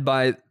disappointed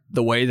by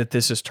the way that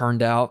this has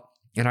turned out.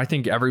 And I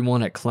think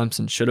everyone at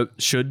Clemson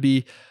should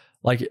be.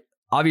 Like,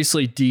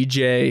 obviously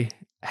DJ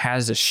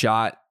has a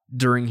shot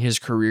during his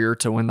career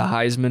to win the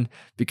Heisman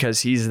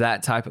because he's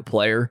that type of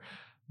player.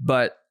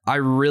 But I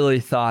really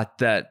thought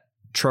that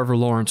Trevor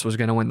Lawrence was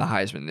going to win the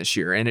Heisman this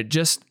year. And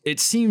it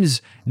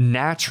seems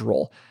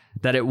natural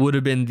that it would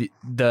have been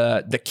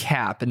the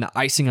cap and the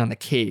icing on the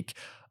cake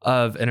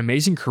of an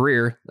amazing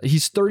career.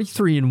 He's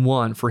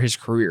 33-1 for his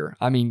career.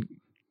 I mean,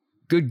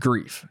 good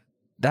grief.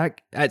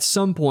 That at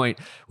some point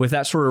with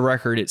that sort of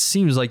record, it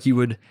seems like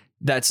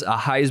that's a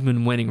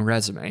Heisman winning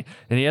resume.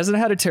 And he hasn't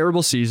had a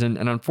terrible season.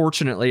 And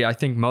unfortunately, I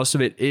think most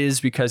of it is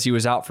because he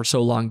was out for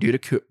so long due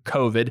to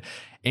COVID,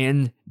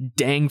 and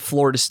dang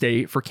Florida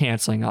State for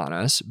canceling on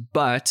us.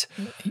 But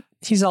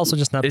he's also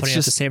just not putting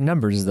up the same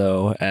numbers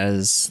though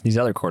as these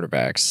other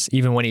quarterbacks,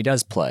 even when he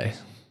does play.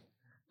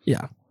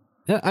 Yeah.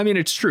 I mean,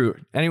 it's true.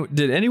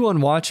 Did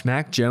anyone watch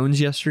Mac Jones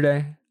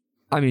yesterday?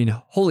 I mean,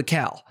 holy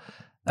cow.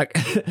 Like,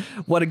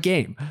 what a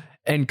game.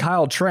 And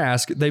Kyle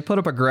Trask, they put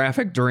up a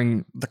graphic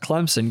during the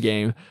Clemson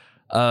game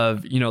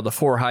of, the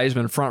 4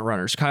 Heisman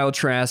frontrunners: Kyle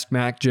Trask,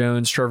 Mac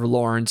Jones, Trevor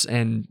Lawrence,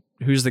 and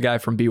who's the guy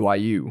from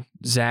BYU?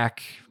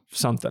 Zach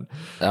something.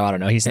 Oh, I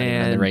don't know. He's not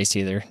even in the race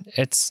either.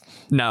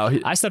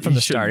 I said from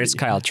the start, it's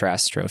Kyle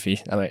Trask's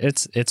trophy. I mean,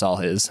 it's all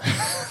his.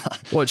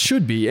 Well, it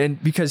should be.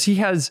 And because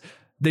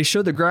they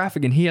showed the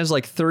graphic and he has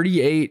like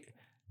 38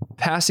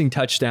 passing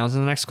touchdowns,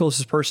 and the next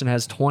closest person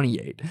has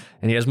 28,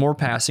 and he has more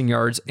passing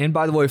yards. And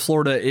by the way,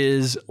 Florida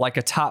is like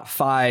a top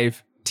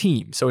 5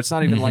 team, so it's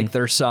not even like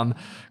there's some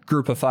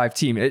group of 5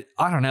 team.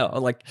 I don't know.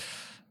 Like,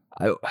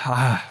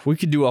 we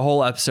could do a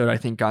whole episode, I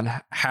think, on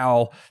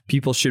how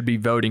people should be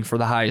voting for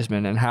the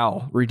Heisman and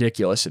how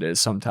ridiculous it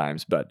is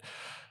sometimes. But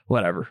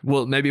whatever.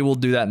 Well, maybe we'll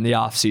do that in the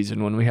off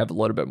season when we have a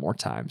little bit more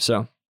time.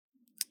 So,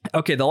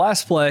 okay, the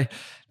last play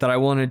that I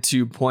wanted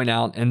to point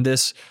out, and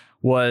this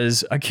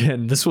was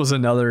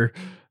another,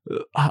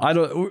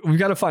 we've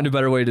got to find a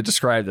better way to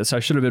describe this. I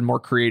should have been more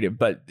creative,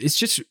 but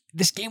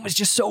this game was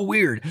just so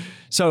weird.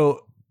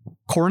 So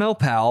Cornell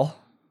Powell,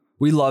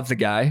 we love the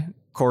guy.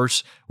 Of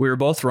course, we were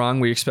both wrong.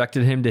 We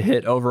expected him to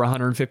hit over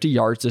 150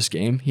 yards this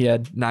game. He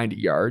had 90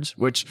 yards,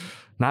 which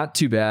not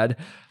too bad.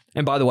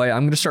 And by the way,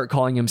 I'm going to start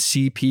calling him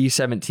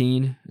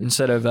CP17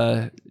 instead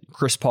of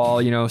Chris Paul,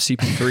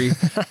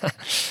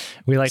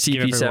 CP3. We like to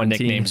give everyone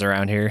nicknames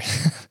around here.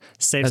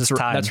 Saves us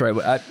time. That's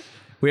right.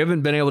 We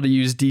haven't been able to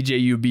use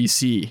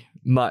DJUBC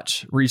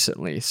much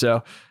recently.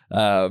 So,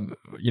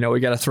 we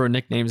got to throw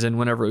nicknames in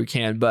whenever we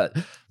can. But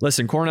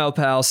listen, Cornell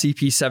Powell,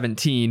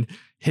 CP17,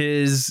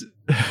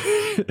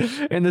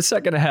 in the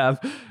second half,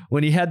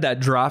 when he had that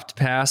dropped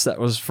pass that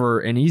was for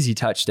an easy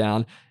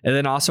touchdown, and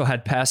then also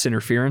had pass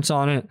interference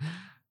on it,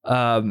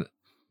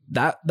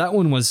 that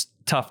one was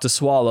tough to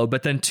swallow.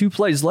 But then 2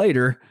 plays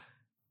later,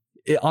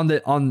 on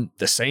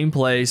the same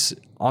place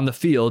on the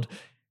field,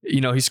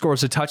 he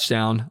scores a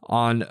touchdown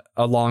on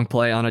a long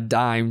play on a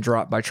dime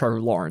dropped by Trevor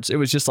Lawrence. It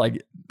was just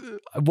like,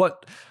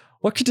 what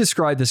what could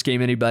describe this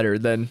game any better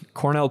than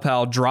Cornell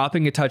Powell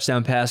dropping a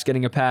touchdown pass,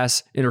 getting a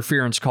pass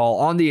interference call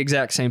on the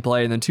exact same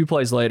play, and then 2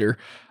 plays later,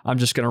 I'm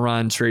just going to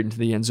run straight into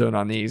the end zone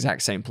on the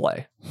exact same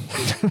play.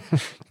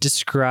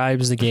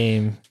 Describes the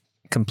game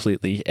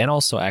completely, and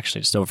also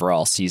actually just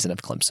overall season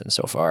of Clemson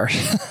so far.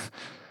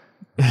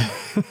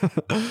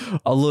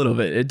 A little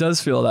bit. It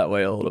does feel that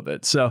way a little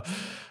bit. So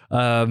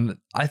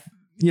I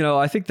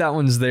think that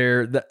one's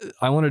there.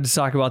 I wanted to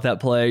talk about that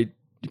play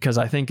because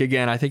I think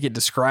it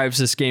describes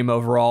this game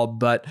overall,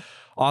 but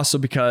also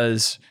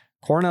because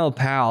Cornell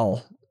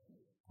Powell,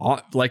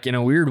 like in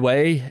a weird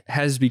way,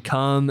 has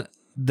become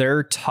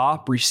their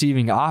top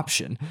receiving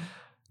option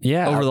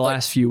over the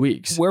last few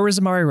weeks. Where was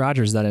Amari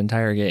Rodgers that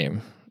entire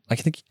game? I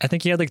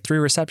think he had like 3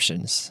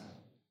 receptions.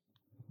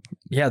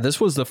 Yeah, this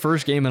was the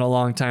first game in a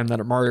long time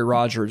that Amari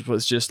Rodgers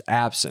was just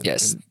absent.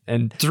 Yes.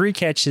 And 3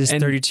 catches,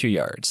 32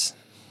 yards.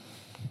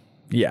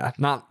 Yeah,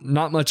 not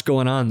much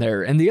going on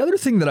there. And the other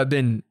thing that I've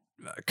been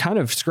kind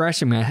of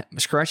scratching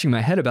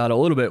my head about a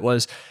little bit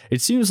was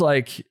it seems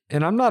like,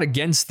 and I'm not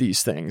against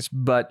these things,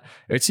 but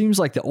it seems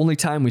like the only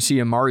time we see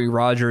Amari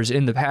Rodgers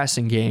in the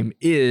passing game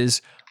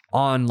is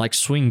on like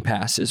swing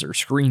passes or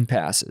screen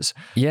passes.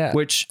 Yeah.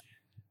 Which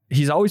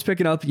he's always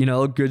picking up,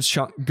 good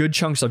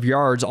chunks of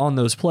yards on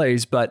those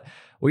plays, but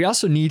we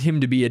also need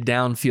him to be a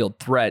downfield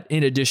threat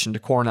in addition to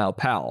Cornell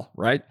Powell,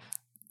 right?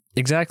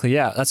 Exactly.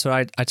 Yeah. That's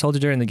what I told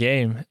you during the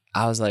game.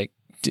 I was like,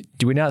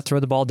 do we not throw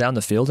the ball down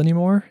the field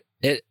anymore?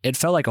 It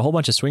felt like a whole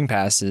bunch of swing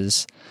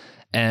passes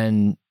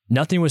and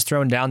nothing was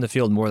thrown down the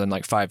field more than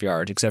like 5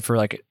 yards, except for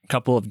like a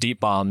couple of deep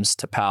bombs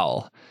to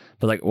Powell.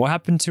 But like, what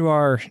happened to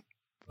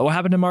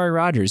Amari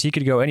Rodgers? He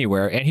could go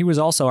anywhere. And he was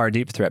also our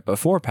deep threat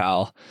before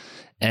Powell.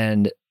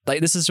 And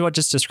like, this is what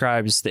just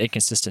describes the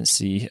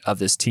inconsistency of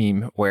this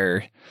team,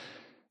 where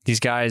these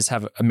guys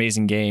have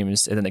amazing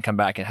games and then they come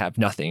back and have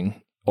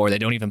nothing, or they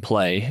don't even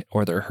play,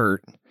 or they're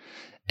hurt.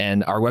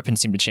 And our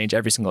weapons seem to change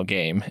every single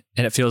game.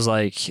 And it feels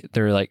like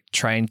they're like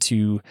trying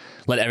to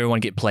let everyone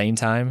get playing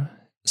time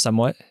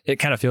somewhat. It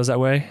kind of feels that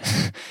way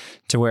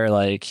to where,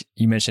 like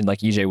you mentioned, like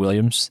EJ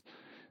Williams,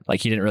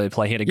 like he didn't really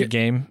play. He had a good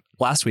game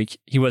last week.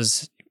 He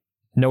was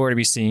nowhere to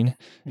be seen.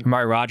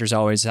 Amari Rodgers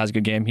always has a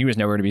good game. He was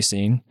nowhere to be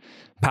seen.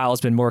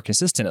 Powell's been more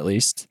consistent at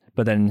least,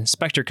 but then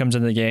Spector comes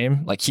into the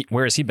game. Like,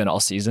 where has he been all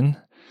season?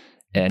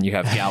 And you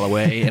have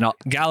Galloway, and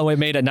Galloway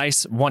made a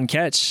nice 1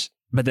 catch,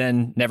 but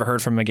then never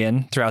heard from him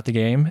again throughout the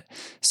game.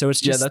 So it's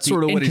just that's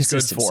sort of what he's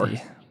good for.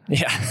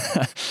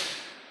 Yeah.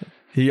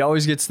 He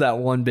always gets that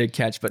one big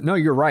catch, but no,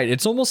 you're right.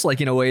 It's almost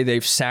like in a way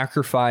they've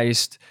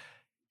sacrificed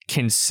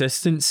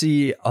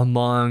consistency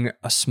among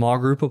a small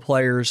group of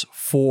players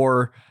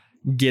for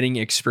getting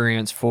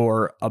experience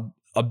for a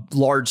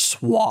large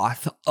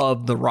swath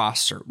of the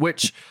roster,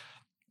 which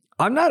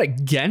I'm not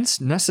against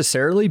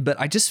necessarily, but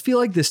I just feel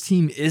like this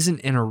team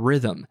isn't in a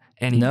rhythm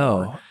anymore.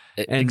 No,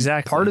 and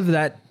exactly. Part of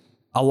that,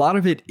 a lot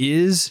of it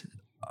is,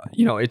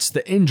 it's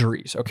the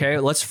injuries. Okay.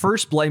 Let's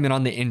first blame it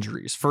on the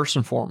injuries. First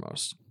and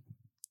foremost,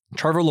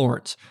 Trevor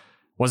Lawrence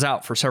was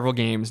out for several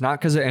games, not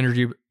because of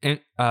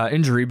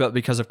injury, but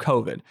because of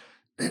COVID.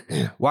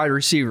 Wide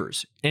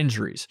receivers,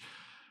 injuries.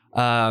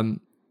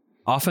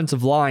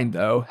 Offensive line,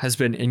 though, has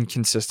been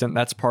inconsistent.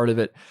 That's part of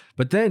it.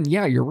 But then,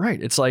 yeah, you're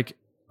right. It's like,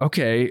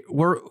 okay,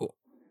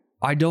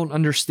 I don't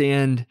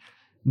understand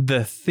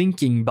the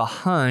thinking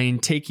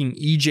behind taking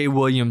EJ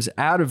Williams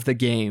out of the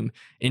game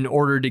in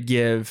order to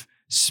give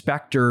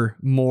Spector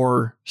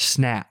more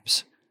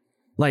snaps.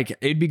 Like,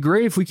 it'd be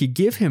great if we could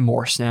give him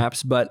more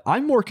snaps, but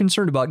I'm more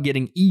concerned about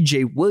getting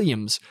EJ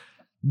Williams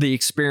the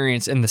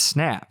experience and the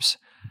snaps.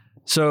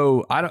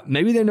 So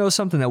maybe they know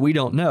something that we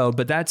don't know,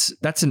 but that's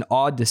an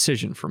odd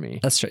decision for me.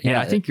 That's true. Yeah,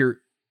 Yeah, I think you're.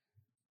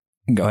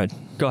 Go ahead.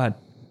 Go ahead.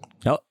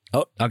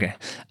 Oh, okay.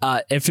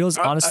 It feels,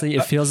 honestly,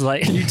 it feels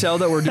like... Can you tell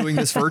that we're doing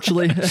this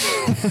virtually?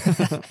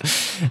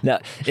 No,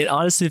 it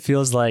honestly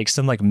feels like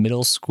some like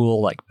middle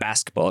school like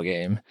basketball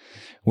game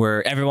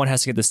where everyone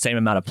has to get the same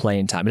amount of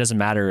playing time. It doesn't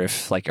matter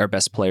if like our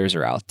best players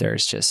are out there.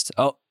 It's just,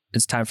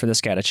 it's time for this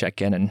guy to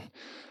check in and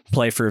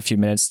play for a few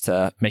minutes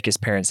to make his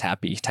parents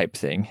happy type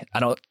thing.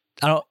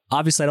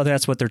 Obviously, I don't think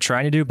that's what they're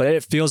trying to do, but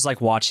it feels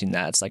like watching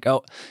that. It's like,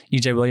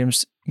 EJ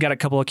Williams got a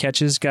couple of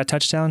catches, got a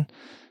touchdown.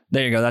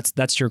 There you go.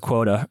 That's your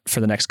quota for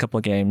the next couple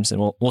of games, and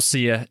we'll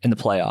see you in the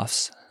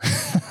playoffs.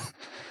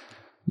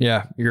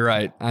 Yeah, you're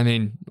right. I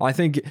mean, I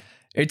think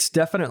it's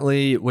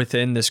definitely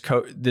within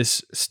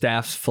this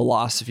staff's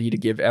philosophy to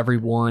give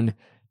everyone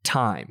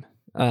time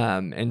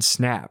and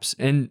snaps.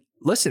 And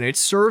listen, it's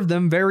served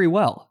them very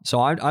well. So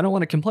I don't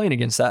want to complain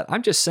against that.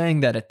 I'm just saying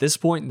that at this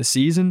point in the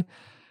season,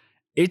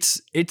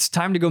 it's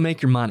time to go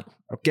make your money.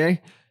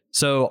 Okay.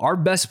 So our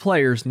best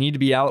players need to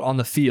be out on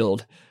the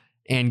field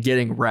and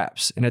getting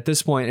reps. And at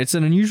this point, it's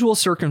an unusual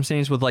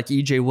circumstance with like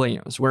EJ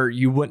Williams, where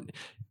you wouldn't,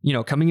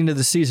 coming into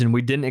the season,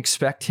 we didn't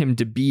expect him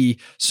to be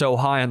so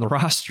high on the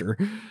roster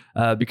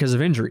because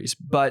of injuries,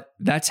 but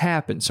that's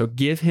happened. So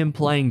give him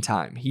playing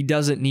time. He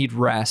doesn't need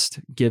rest.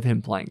 Give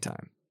him playing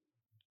time.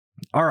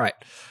 All right.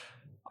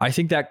 I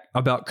think that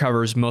about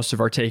covers most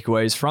of our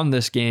takeaways from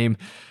this game.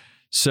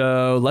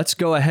 So let's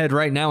go ahead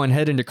right now and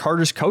head into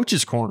Carter's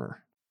Coach's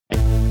Corner.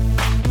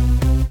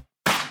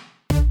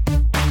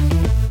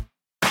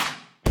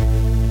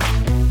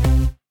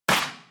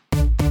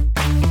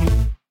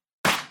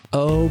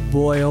 Oh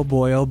boy, oh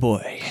boy, oh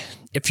boy.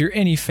 If you're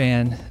any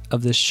fan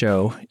of this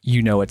show,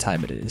 you know what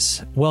time it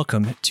is.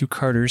 Welcome to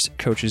Carter's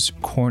Coach's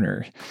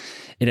Corner.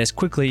 It has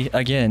quickly,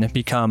 again,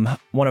 become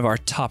one of our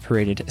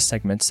top-rated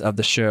segments of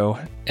the show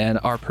and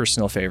our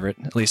personal favorite,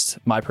 at least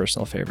my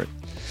personal favorite.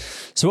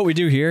 So what we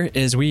do here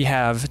is we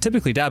have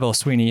typically Dabo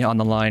Swinney on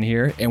the line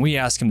here, and we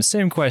ask him the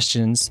same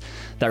questions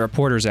that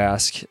reporters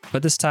ask,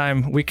 but this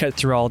time we cut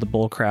through all the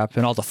bull crap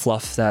and all the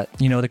fluff that,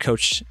 the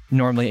coach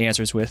normally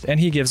answers with,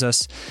 and he gives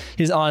us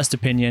his honest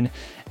opinion,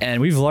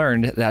 and we've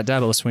learned that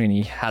Dabo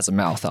Swinney has a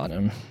mouth on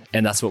him,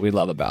 and that's what we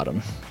love about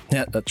him.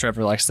 Yeah, that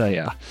Trevor likes that,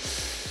 yeah.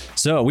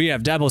 So we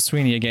have Dabo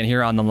Swinney again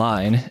here on the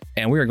line,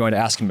 and we are going to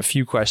ask him a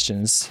few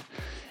questions.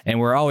 And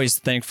we're always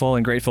thankful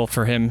and grateful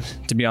for him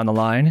to be on the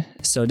line.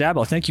 So,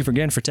 Dabo, thank you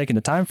again for taking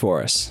the time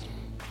for us.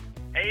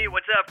 Hey,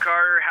 what's up,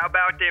 Carter? How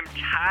about them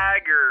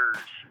Tigers?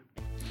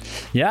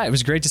 Yeah, it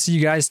was great to see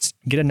you guys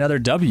get another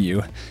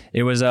W.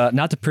 It was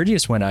not the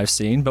prettiest one I've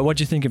seen, but what'd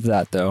you think of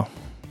that, though?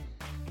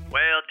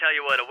 Well, tell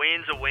you what, a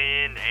win's a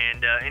win,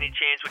 and any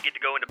chance we get to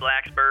go into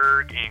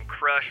Blacksburg and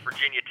crush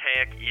Virginia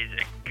Tech is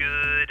a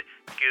good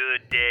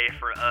day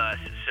for us.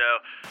 So,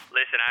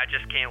 listen, I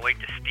just can't wait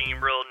to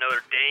steamroll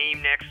Notre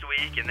Dame next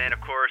week, and then,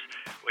 of course,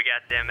 we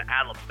got them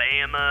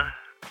Alabama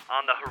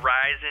on the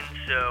horizon.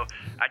 So,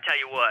 I tell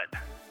you what,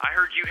 I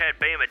heard you had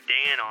Bama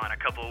Dan on a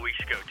couple of weeks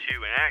ago,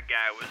 too, and that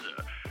guy was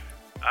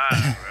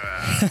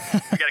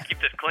we got to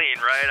keep this clean,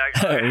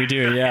 right? We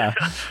do, yeah.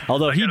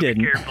 Although he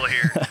didn't. Be careful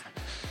here.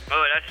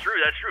 Oh, that's true.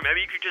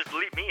 Maybe you could just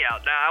bleep me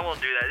out. Nah, I won't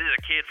do that. This is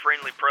a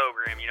kid-friendly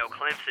program.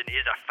 Clemson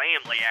is a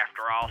family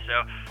after all.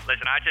 So,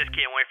 listen, I just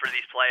can't wait for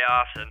these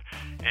playoffs.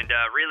 And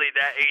really,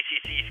 that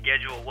ACC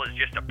schedule was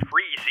just a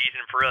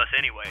preseason for us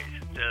anyways.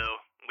 So,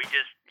 we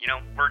just,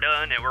 we're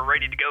done and we're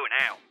ready to go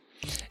now.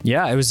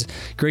 Yeah, it was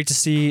great to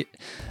see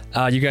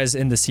you guys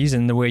end the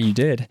season the way you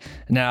did.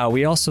 Now,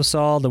 we also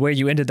saw the way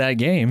you ended that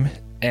game,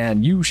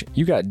 and you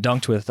got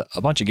dunked with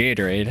a bunch of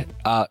Gatorade.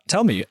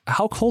 Tell me,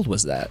 how cold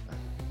was that?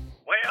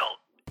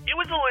 It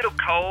was a little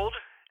cold,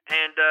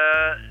 and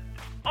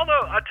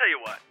although I'll tell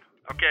you what,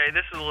 okay,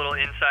 this is a little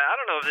insight. I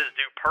don't know if this is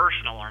too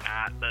personal or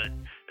not, but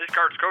this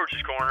Carter's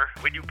Coach's Corner,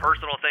 we do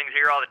personal things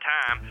here all the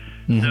time.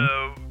 Mm-hmm. So,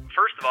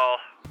 first of all,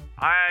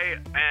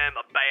 I am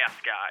a bath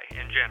guy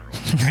in general,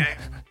 okay?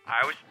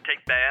 I always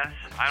take baths.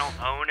 I don't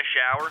own a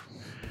shower.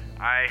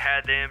 I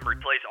had them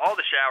replace all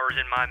the showers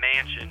in my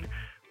mansion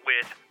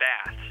with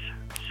baths.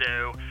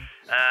 So,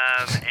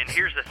 and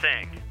here's the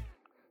thing.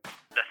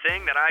 The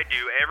thing that I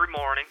do every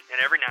morning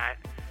and every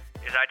night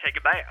is I take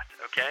a bath,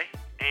 okay?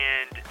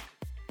 And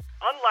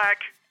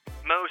unlike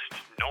most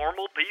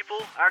normal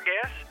people, I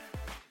guess,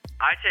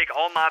 I take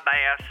all my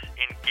baths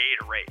in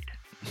Gatorade,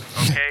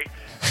 okay?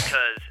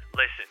 Because,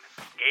 listen,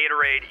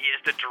 Gatorade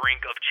is the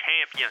drink of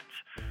champions.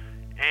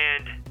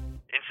 And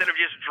instead of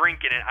just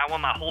drinking it, I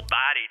want my whole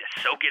body to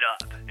soak it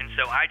up. And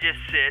so I just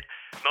sit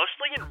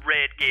mostly in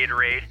red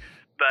Gatorade,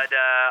 but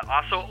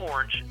also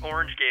orange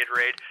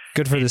Gatorade.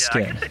 Good for the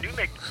skin. I guess they do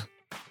make...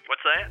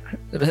 What's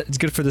that? It's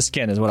good for the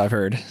skin, is what I've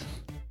heard.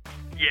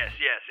 Yes.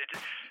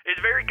 It's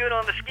very good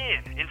on the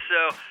skin. And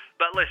so,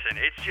 but listen,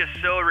 it's just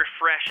so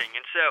refreshing.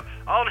 And so,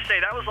 all to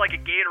say, that was like a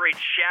Gatorade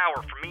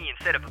shower for me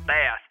instead of a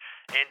bath.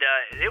 And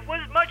it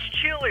was much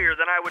chillier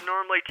than I would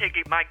normally take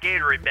my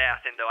Gatorade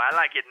bath in, though. I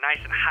like it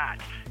nice and hot.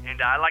 And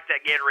I like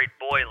that Gatorade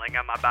boiling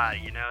on my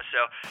body,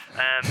 So,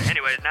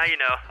 anyways, now you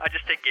know. I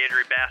just take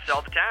Gatorade baths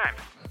all the time.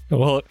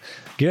 Well,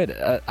 good.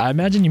 I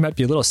imagine you might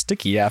be a little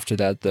sticky after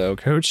that, though,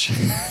 Coach.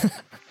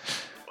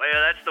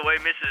 Well, that's the way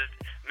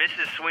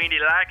Mrs. Swinney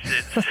likes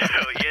it, so,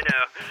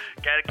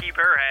 got to keep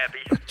her happy.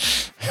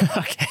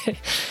 Okay.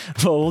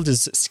 Well, we'll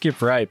just skip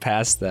right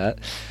past that.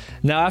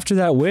 Now, after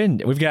that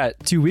win, we've got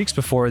 2 weeks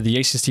before the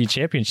ACC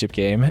championship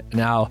game.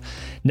 Now,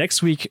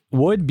 next week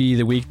would be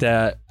the week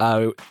that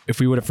if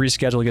we would have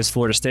rescheduled against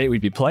Florida State,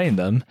 we'd be playing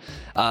them.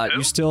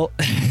 You still...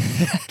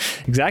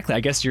 Exactly. I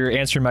guess you're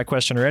answering my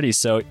question already.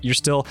 So you're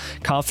still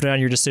confident on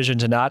your decision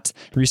to not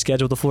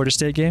reschedule the Florida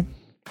State game?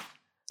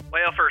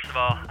 Well, first of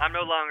all, I'm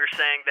no longer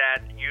saying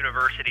that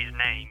university's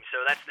name. So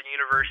that's the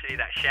university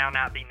that shall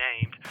not be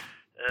named.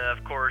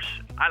 Of course,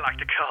 I like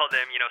to call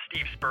them,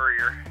 Steve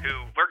Spurrier, who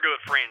we're good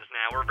friends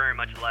now. We're very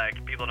much alike.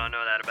 People don't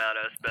know that about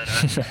us. But,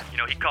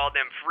 he called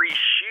them Free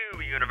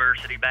Shoe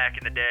University back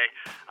in the day.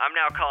 I'm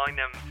now calling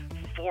them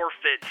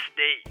Forfeit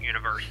State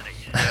University.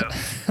 So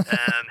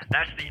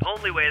that's the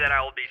only way that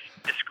I will be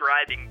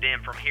describing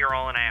them from here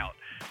on out.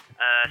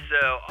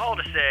 So all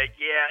to say,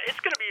 yeah, it's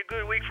going to be a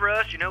good week for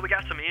us. We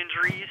got some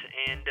injuries,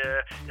 and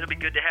it'll be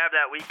good to have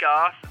that week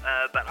off.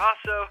 But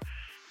also,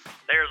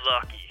 they're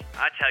lucky.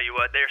 I tell you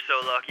what, they're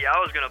so lucky.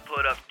 I was going to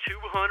put up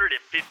 250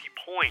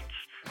 points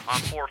on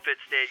Forfeit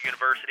State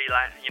University,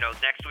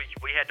 next week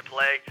if we had to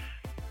play.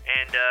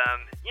 And,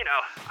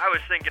 I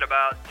was thinking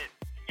about,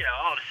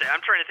 all to say,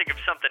 I'm trying to think of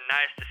something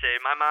nice to say.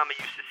 My mama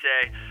used to say,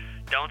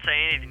 don't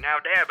say anything. Now,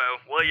 Dabo,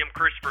 William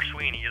Christopher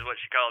Sweeney is what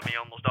she called me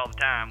almost all the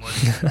time, was,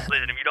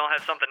 listen, if you don't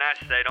have something nice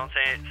to say, don't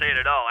say it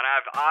at all. And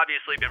I've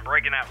obviously been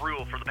breaking that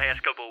rule for the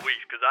past couple of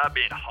weeks because I've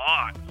been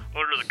hot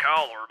under the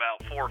collar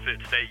about Forfeit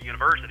State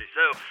University.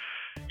 So,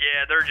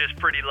 yeah, they're just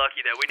pretty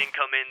lucky that we didn't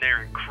come in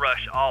there and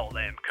crush all of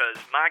them, because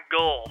my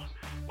goal,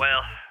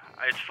 well,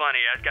 it's funny,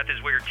 I've got this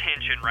weird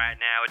tension right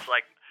now. It's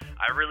like,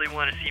 I really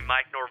want to see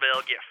Mike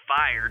Norvell get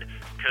fired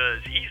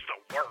because he's the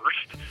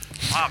worst,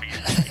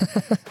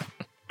 obviously.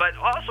 But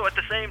also at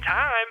the same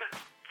time,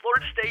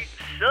 Florida State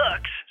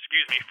sucks.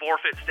 Excuse me,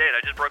 Forfeit State.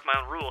 I just broke my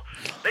own rule.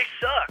 They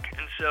suck.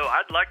 And so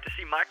I'd like to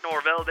see Mike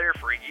Norvell there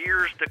for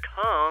years to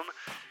come,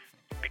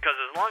 because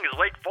as long as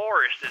Wake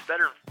Forest is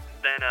better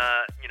than,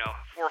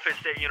 Forfeit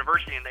State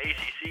University in the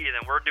ACC,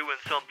 then we're doing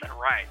something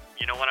right.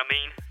 You know what I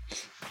mean?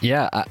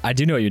 Yeah, I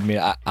do know what you mean.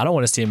 I don't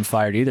want to see him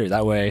fired either.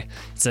 That way,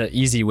 it's an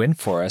easy win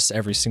for us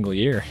every single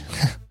year.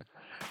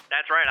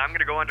 That's right. I'm going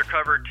to go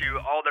undercover to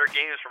all their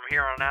games from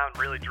here on out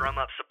and really drum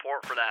up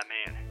support for that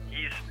man.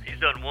 He's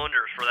done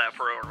wonders for that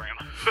program.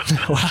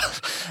 Wow,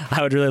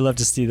 I would really love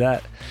to see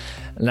that.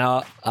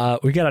 Now,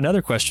 we got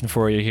another question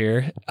for you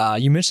here.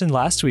 You mentioned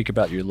last week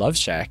about your Love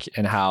Shack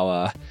and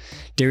how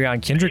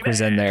Darion Kendrick was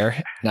in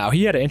there. Now,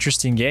 he had an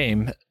interesting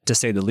game, to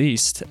say the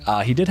least.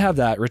 He did have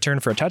that return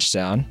for a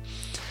touchdown,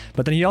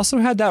 but then he also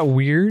had that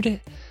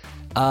weird...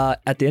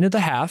 at the end of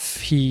the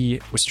half,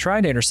 he was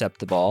trying to intercept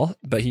the ball,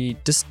 but he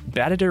just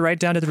batted it right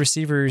down to the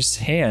receiver's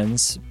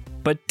hands,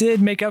 but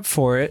did make up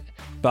for it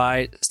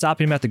by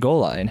stopping him at the goal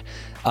line.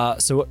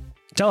 So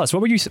tell us,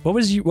 what were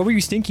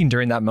you thinking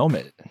during that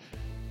moment?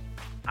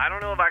 I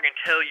don't know if I can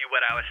tell you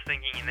what I was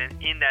thinking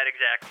in that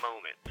exact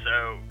moment.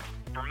 So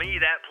for me,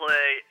 that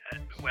play,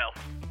 well,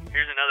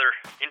 here's another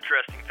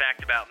interesting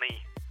fact about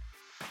me.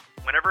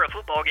 Whenever a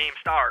football game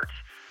starts,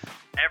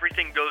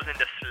 everything goes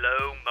into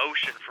slow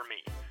motion for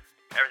me.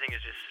 Everything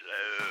is just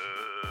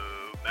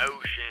slow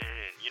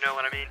motion, you know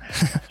what I mean?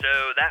 So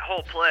that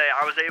whole play,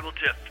 I was able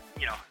to,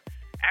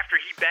 after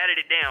he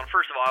batted it down,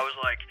 first of all, I was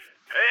like,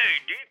 hey,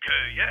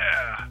 DK,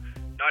 yeah,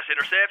 nice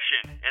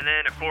interception. And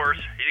then, of course,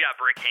 he's got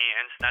brick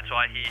hands. That's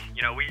why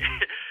we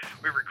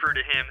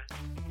recruited him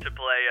to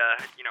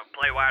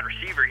play wide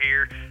receiver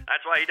here.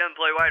 That's why he doesn't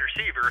play wide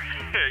receiver.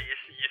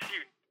 You see,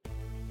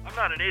 I'm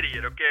not an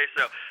idiot, okay?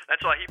 So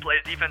that's why he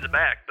plays defensive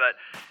back.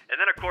 And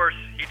then, of course,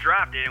 he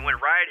dropped it and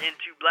went right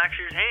into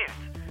Blackshear's hands.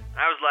 And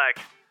I was like,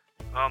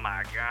 oh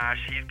my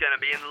gosh, he's going to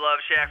be in the Love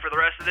Shack for the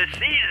rest of this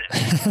season.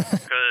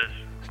 Because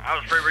I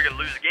was afraid we were going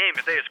to lose the game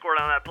if they had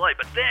scored on that play.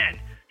 But then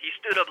he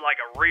stood up like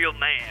a real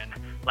man,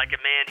 like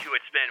a man who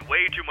had spent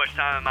way too much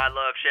time in my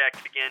Love Shack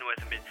to begin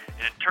with, and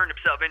turned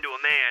himself into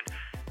a man.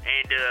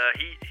 And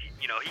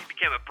he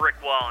became a brick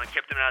wall and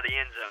kept him out of the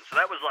end zone.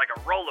 So that was like a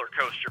roller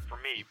coaster for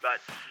me.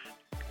 But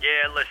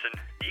yeah, listen,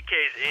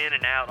 DK's in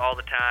and out all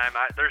the time.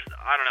 I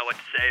don't know what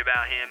to say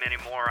about him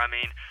anymore. I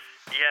mean,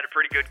 he had a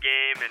pretty good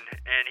game,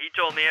 and he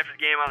told me after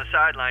the game on the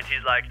sidelines,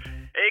 he's like,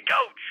 hey,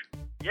 coach,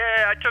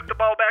 yeah, I took the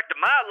ball back to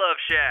my Love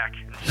Shack.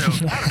 And so,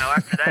 I don't know,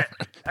 after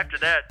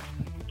that,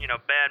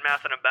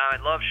 bad-mouthing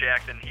about Love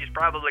Shack, then he's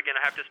probably going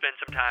to have to spend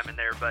some time in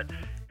there. But,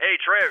 hey,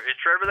 Trevor, is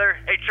Trevor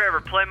there? Hey, Trevor,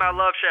 play my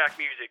Love Shack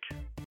music.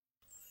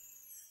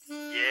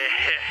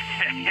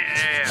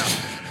 Yeah,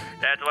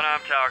 that's what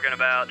I'm talking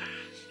about.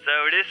 So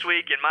this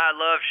week in my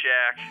Love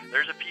Shack,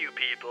 there's a few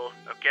people,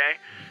 okay?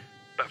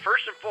 But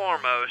first and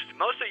foremost,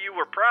 most of you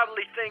were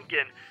probably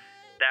thinking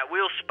that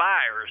Will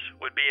Spires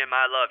would be in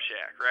my Love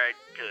Shack, right?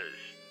 Because,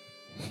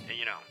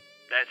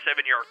 that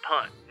 7-yard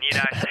punt. Need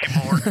I say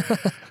more?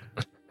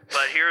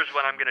 But here's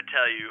what I'm going to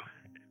tell you.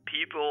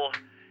 People,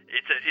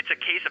 it's a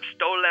case of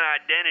stolen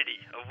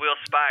identity of Will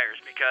Spires,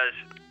 because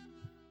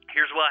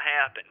here's what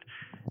happened.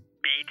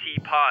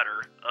 B.T.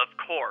 Potter, of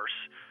course,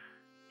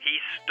 he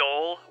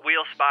stole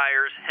Will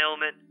Spires'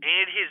 helmet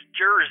and his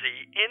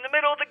jersey in the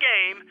middle of the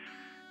game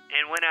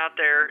and went out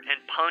there and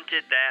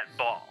punted that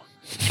ball.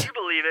 Can you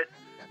believe it?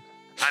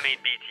 I mean,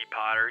 B.T.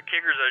 Potter,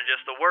 kickers are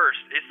just the worst.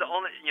 It's the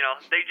only,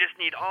 they just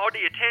need all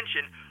the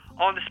attention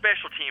on the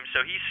special team.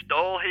 So he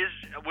stole his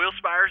Will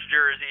Spires'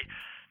 jersey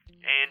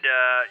and,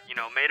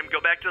 made him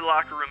go back to the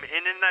locker room.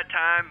 And in that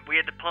time, we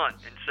had to punt.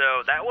 And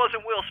so that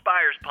wasn't Will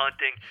Spires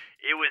punting.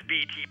 It was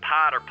B.T.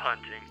 Potter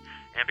punting.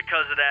 And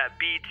because of that,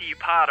 B.T.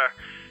 Potter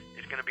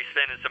is going to be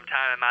spending some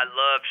time in my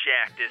Love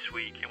Shack this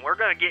week. And we're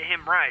going to get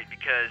him right,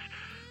 because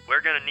we're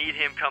going to need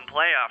him come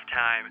playoff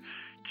time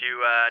to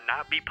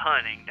not be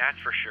punting, that's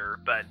for sure.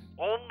 But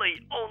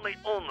only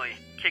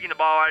kicking the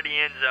ball out of the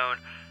end zone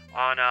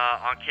on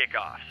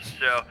kickoffs.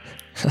 So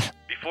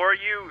before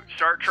you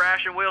start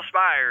trashing Will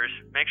Spires,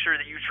 make sure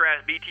that you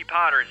trash B.T.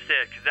 Potter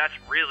instead, because that's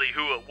really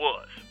who it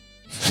was.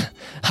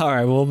 All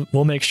right,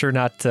 we'll make sure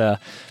not to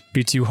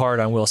be too hard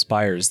on Will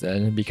Spires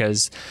then,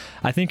 because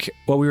I think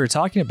what we were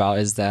talking about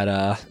is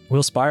that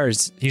Will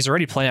Spires, he's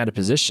already playing out of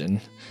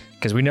position,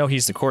 because we know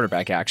he's the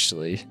quarterback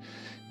actually.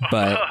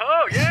 But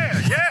yeah,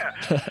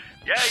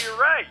 you're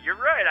right.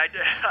 right.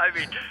 I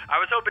mean, I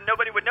was hoping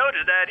nobody would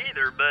notice that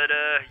either, but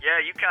yeah,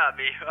 you caught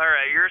me. All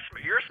right, you're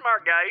a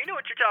smart guy. You know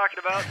what you're talking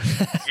about.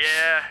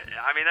 Yeah,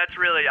 I mean, that's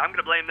really, I'm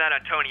gonna blame that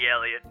on Tony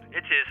Elliott.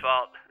 It's his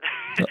fault.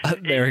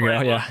 There we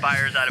go. Yeah.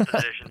 Fires out of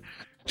position.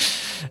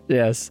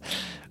 Yes.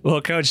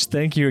 Well, Coach,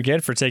 thank you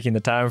again for taking the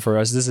time for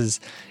us. This is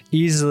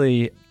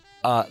easily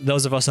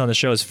those of us on the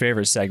show's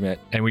favorite segment,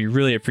 and we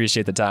really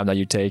appreciate the time that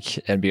you take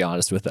and be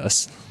honest with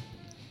us.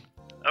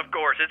 Of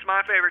course, it's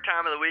my favorite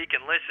time of the week,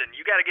 and listen,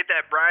 you got to get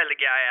that Briley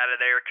guy out of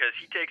there because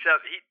he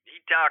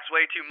talks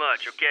way too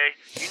much, okay?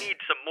 You need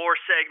some more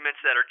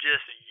segments that are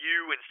just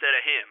you instead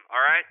of him,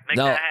 all right?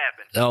 Make that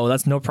happen. No,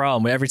 that's no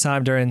problem. Every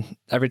time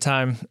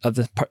of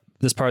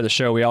this part of the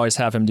show, we always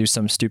have him do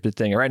some stupid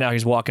thing. Right now,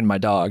 he's walking my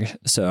dog,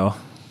 so...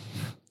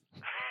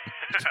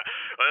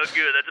 Well,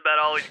 good. That's about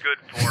all he's good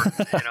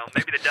for. You know,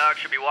 maybe the dog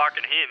should be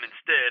walking him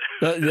instead.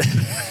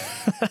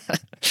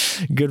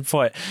 Good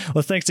point.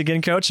 Well, thanks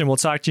again, Coach, and we'll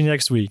talk to you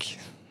next week.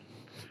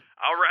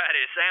 All righty.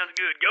 Sounds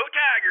good. Go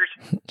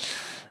Tigers.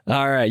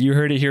 All right. You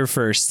heard it here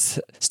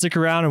first. Stick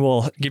around and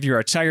we'll give you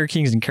our Tiger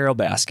Kings and Carol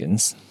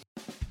Baskins.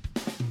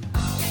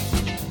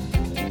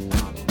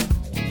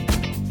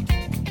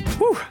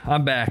 Whew,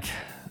 I'm back.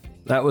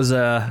 That was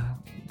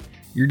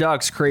your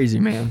dog's crazy,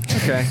 man.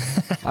 Okay,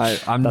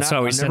 I'm never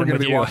going to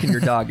be walking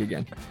your dog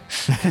again.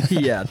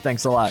 Yeah,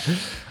 thanks a lot.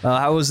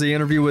 How was the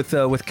interview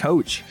with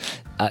Coach?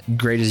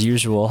 Great as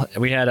usual.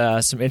 We had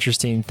some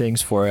interesting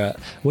things for you.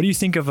 What do you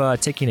think of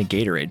taking a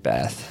Gatorade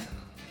bath?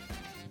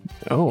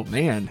 Oh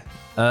man,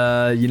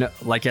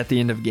 like at the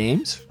end of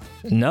games?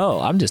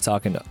 No, I'm just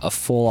talking a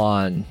full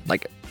on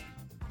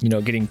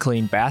getting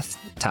clean bath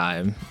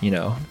time.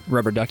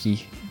 Rubber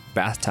ducky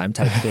bath time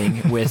type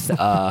thing with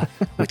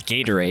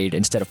Gatorade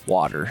instead of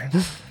water.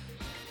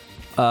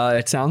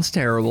 It sounds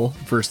terrible,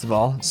 first of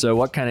all. So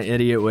what kind of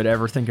idiot would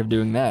ever think of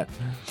doing that?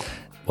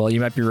 Well, you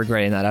might be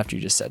regretting that after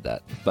you just said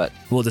that, but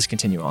we'll just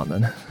continue on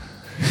then.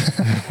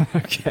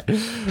 Okay.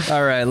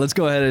 All right. Let's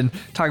go ahead and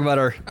talk about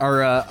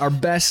our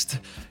best,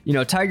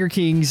 Tiger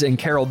Kings and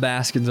Carol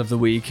Baskins of the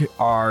week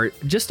are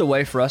just a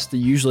way for us to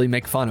usually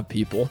make fun of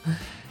people.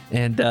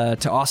 And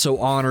to also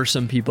honor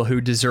some people who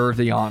deserve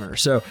the honor.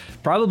 So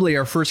probably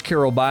our first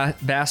Carol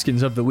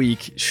Baskins of the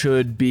week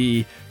should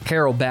be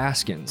Carol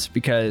Baskins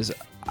because,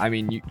 I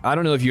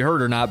don't know if you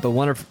heard or not, but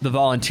one of the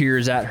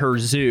volunteers at her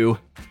zoo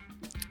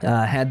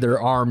had their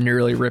arm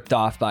nearly ripped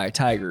off by a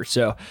tiger.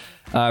 So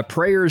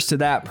prayers to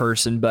that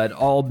person, but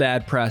all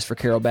bad press for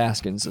Carol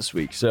Baskins this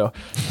week. So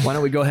why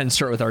don't we go ahead and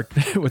start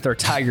with our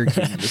Tiger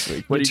King this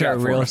week? What do you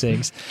got for real us?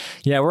 Things?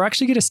 Yeah, we're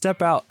actually going to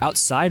step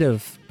outside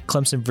of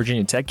Clemson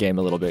Virginia Tech game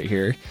a little bit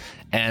here,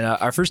 and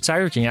our first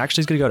Tiger King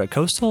actually is going to go to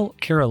Coastal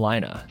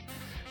Carolina.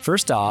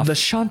 First off, the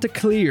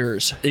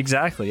Chanticleers.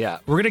 Exactly, yeah.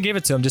 We're going to give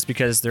it to them just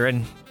because they're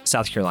in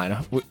South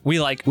Carolina. We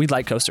like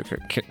Coastal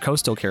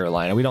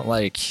Carolina. We don't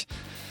like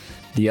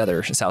the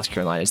other South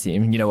Carolina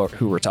team. You know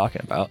who we're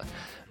talking about.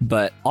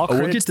 But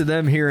we'll get to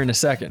them here in a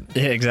second.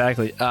 Yeah,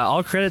 exactly.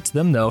 All credit to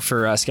them, though,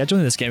 for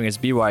scheduling this game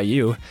against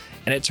BYU.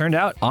 And it turned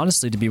out,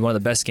 honestly, to be one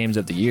of the best games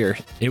of the year.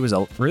 It was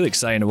really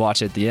exciting to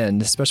watch at the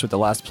end, especially with the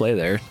last play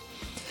there.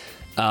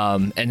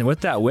 And with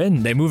that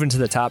win, they move into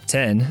the top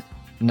 10.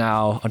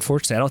 Now,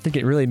 unfortunately, I don't think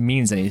it really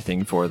means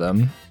anything for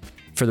them.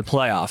 For the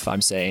playoff,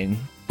 I'm saying.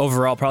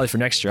 Overall, probably for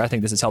next year, I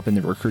think this is helping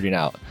the recruiting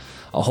out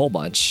a whole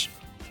bunch.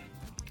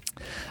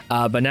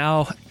 But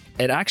now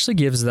it actually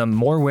gives them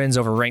more wins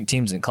over ranked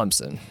teams in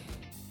Clemson,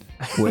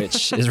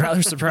 which is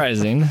rather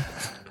surprising.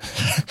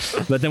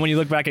 But then when you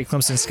look back at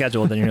Clemson's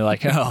schedule, then you're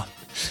like, oh,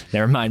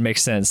 never mind,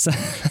 makes sense.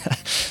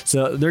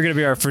 So they're going to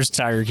be our first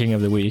Tiger King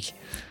of the week.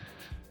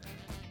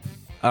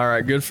 All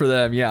right, good for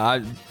them.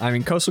 Yeah, I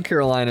mean, Coastal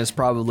Carolina is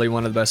probably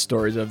one of the best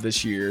stories of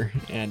this year,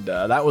 and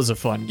that was a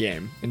fun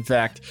game. In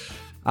fact,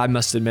 I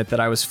must admit that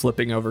I was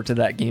flipping over to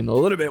that game a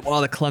little bit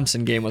while the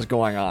Clemson game was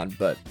going on.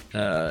 But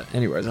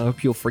anyways, I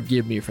hope you'll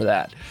forgive me for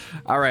that.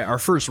 All right, our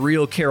first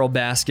real Carol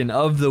Baskin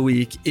of the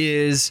week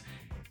is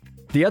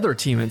the other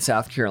team in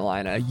South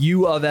Carolina,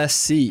 U of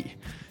SC.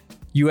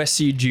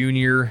 USC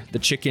Junior, the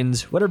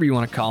Chickens, whatever you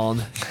want to call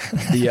them.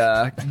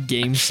 The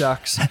game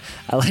sucks.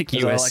 I like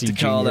USC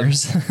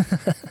Juniors.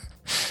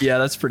 Yeah,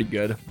 that's pretty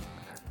good.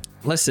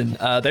 Listen,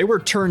 they were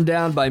turned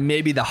down by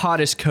maybe the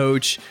hottest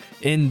coach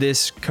in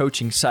this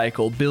coaching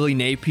cycle, Billy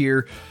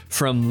Napier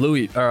from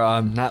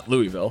Louisiana,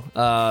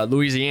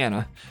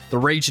 the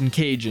Ragin'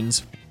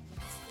 Cajuns.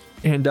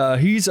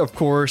 And he's, of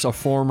course, a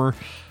former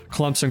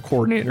Clemson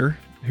coordinator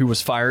who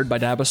was fired by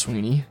Dabo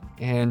Swinney.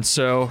 And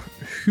so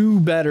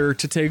who better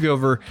to take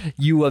over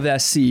U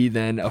of SC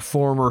than a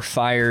former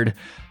fired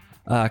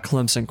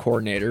Clemson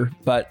coordinator?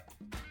 But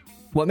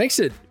what makes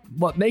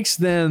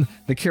them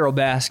the Carol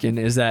Baskin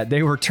is that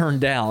they were turned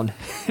down,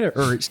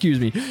 or excuse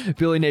me,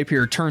 Billy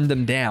Napier turned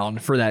them down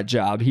for that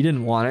job. He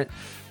didn't want it.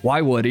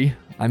 Why would he?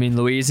 I mean,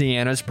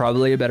 Louisiana's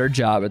probably a better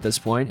job at this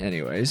point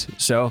anyways.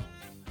 So,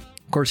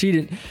 of course,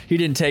 he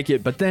didn't take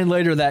it. But then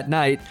later that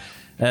night,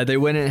 they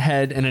went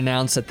ahead and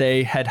announced that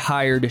they had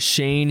hired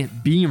Shane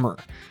Beamer,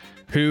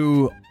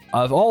 who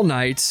of all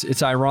nights,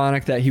 it's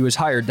ironic that he was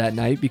hired that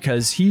night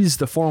because he's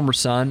the current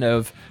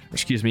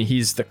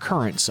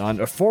son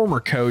of former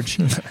coach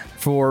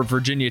for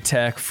Virginia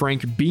Tech,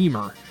 Frank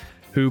Beamer,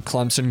 who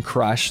Clemson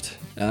crushed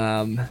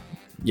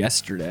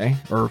yesterday.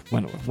 Or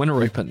when are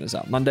we putting this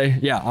out? Monday?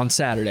 Yeah, on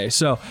Saturday.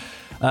 So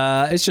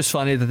it's just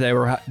funny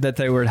that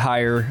they would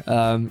hire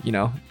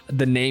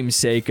the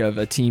namesake of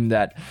a team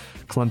that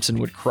Clemson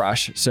would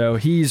crush. So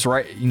he's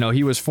right.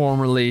 He was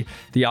formerly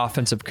the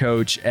offensive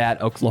coach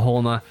at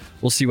Oklahoma.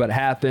 We'll see what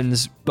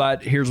happens.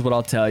 But here's what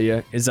I'll tell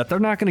you is that they're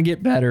not going to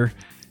get better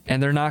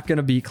and they're not going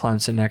to beat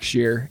Clemson next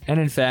year. And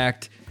in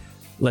fact,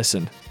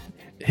 listen,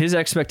 his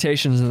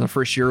expectations in the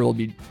first year will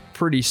be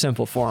pretty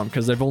simple for him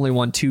because they've only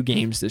won 2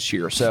 games this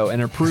year. So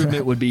an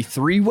improvement would be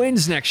 3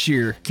 wins next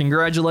year.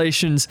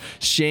 Congratulations,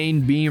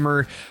 Shane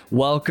Beamer.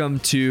 Welcome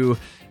to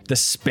the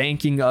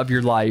spanking of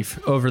your life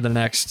over the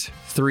next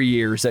 3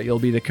 years that you'll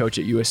be the coach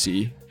at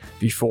USC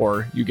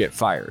before you get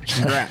fired.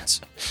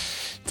 Congrats.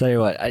 Tell you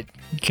what, I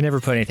can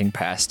never put anything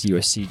past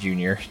USC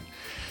Junior.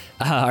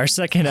 Our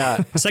second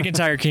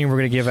Tiger King we're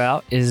going to give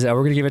out is we're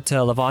going to give it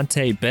to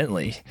Levante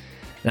Bentley.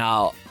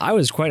 Now, I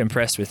was quite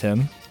impressed with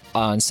him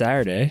on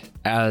Saturday,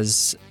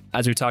 as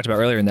we talked about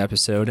earlier in the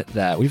episode,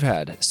 that we've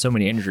had so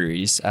many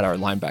injuries at our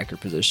linebacker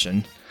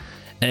position.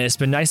 And it's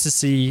been nice to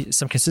see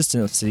some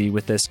consistency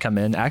with this come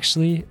in,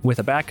 actually, with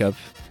a backup,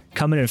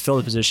 come in and fill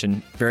the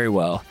position very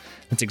well.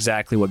 That's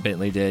exactly what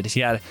Bentley did.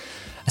 He had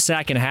a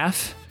sack and a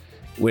half,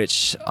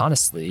 which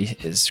honestly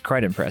is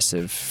quite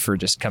impressive for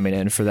just coming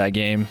in for that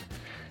game.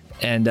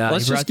 And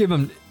let's give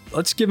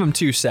him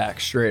 2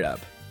 sacks straight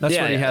up. That's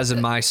what he has in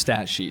my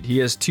stat sheet. He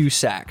has 2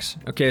 sacks.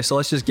 Okay, so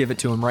let's just give it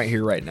to him right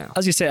here, right now. I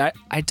was gonna say,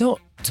 I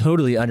don't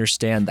totally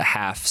understand the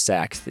half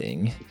sack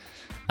thing.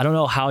 I don't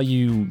know how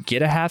you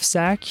get a half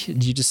sack.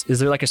 Is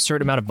there like a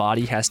certain amount of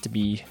body has to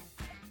be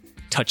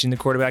touching the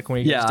quarterback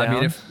when he goes down?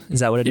 I mean, is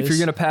that what it is? If you're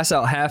going to pass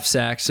out half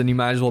sacks, then you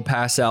might as well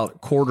pass out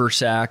quarter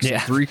sacks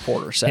and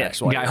 3/4 sacks.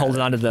 Yeah, guy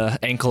holding onto the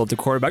ankle of the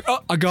quarterback. Oh,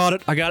 I got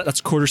it. That's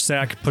a quarter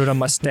sack. Put it on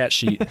my stat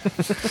sheet.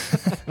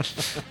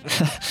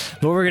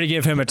 But we're going to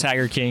give him a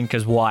Tiger King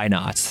because why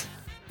not?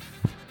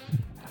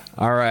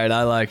 All right,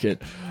 I like it.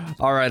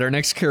 All right, our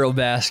next Carol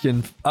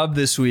Baskin of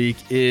this week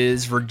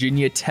is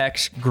Virginia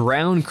Tech's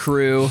ground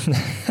crew.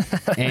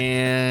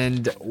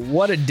 And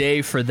what a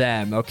day for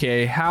them.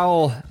 Okay,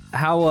 how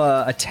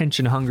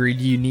attention hungry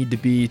do you need to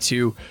be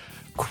to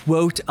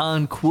quote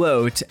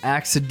unquote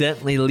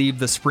accidentally leave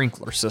the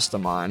sprinkler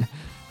system on?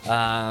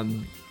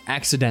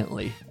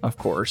 Accidentally, of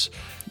course.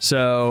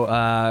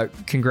 So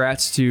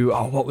congrats to,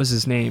 what was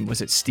his name?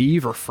 Was it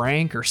Steve or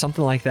Frank or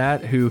something like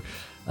that? Who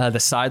the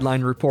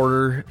sideline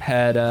reporter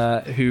had,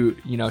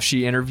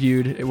 she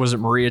interviewed. It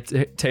wasn't Maria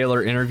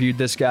Taylor interviewed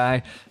this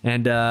guy,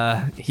 and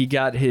he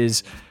got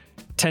his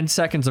 10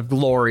 seconds of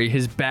glory.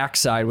 His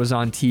backside was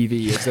on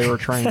TV as they were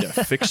trying to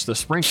fix the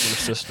sprinkler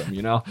system,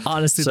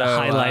 Honestly, the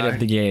highlight of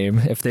the game,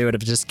 if they would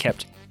have just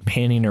kept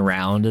panning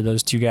around to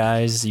those 2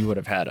 guys, you would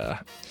have had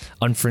a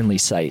unfriendly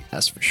sight,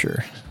 that's for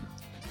sure.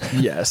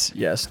 Yes.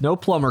 No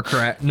plumber's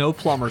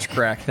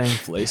crack,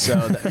 thankfully.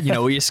 So,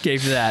 we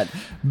escaped that.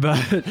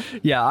 But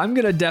yeah, I'm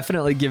going to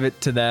definitely give it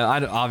to them. I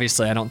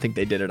don't think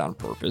they did it on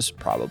purpose,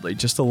 probably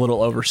just a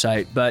little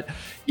oversight. But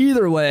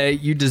either way,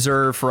 you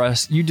deserve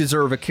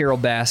a Carol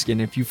Baskin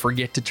if you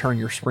forget to turn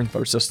your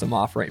sprinkler system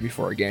off right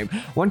before a game.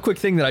 One quick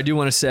thing that I do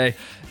want to say,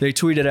 they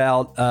tweeted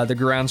out,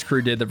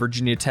 the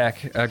Virginia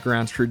Tech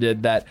grounds crew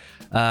did that.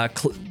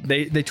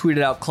 They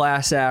tweeted out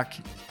class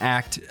act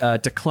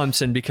to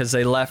Clemson because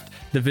they left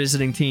the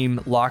visiting team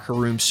locker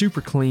room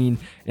super clean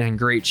and in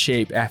great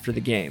shape after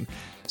the game.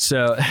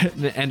 So,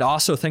 and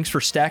also thanks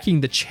for stacking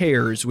the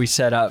chairs we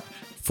set up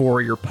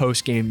for your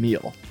post-game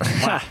meal.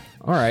 Wow.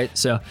 All right.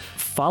 So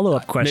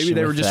follow-up question. Maybe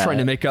they were just trying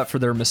to make up for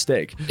their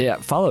mistake. Yeah.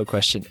 Follow-up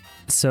question.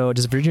 So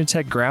does Virginia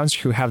Tech grounds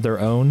crew have their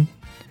own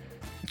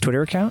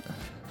Twitter account?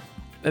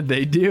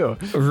 They do.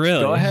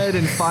 Really? Go ahead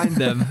and find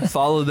them.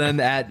 Follow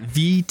them at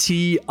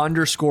VT_grounds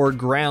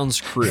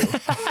crew.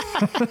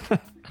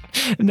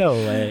 No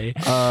way.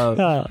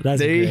 That's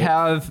they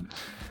great.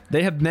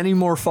 They have many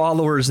more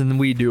followers than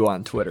we do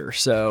on Twitter,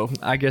 so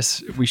I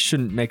guess we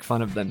shouldn't make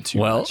fun of them too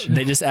much. Well,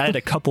 they just added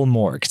a couple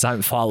more because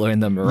I'm following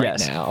them right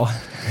now.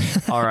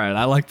 All right,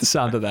 I like the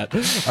sound of that.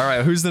 All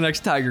right, who's the next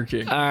Tiger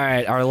King? All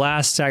right, our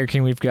last Tiger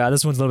King we've got.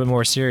 This one's a little bit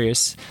more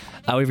serious.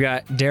 We've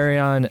got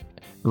Darian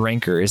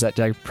Ranker. Did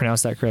I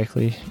pronounce that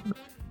correctly?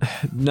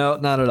 No,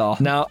 not at all.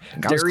 No,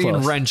 Darian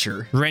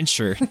Rencher.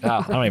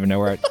 Oh, I don't even know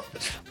where.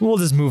 We'll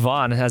just move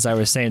on. As I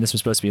was saying, this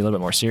was supposed to be a little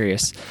bit more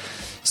serious.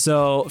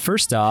 So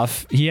first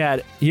off, he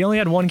only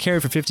had 1 carry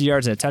for 50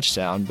 yards and a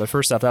touchdown. But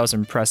first off, that was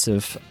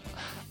impressive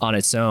on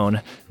its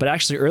own. But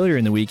actually, earlier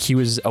in the week, he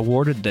was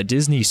awarded the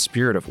Disney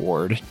Spirit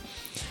Award,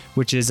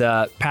 which is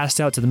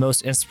passed out to the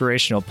most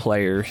inspirational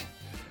player.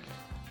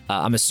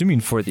 I'm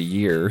assuming for the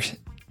year.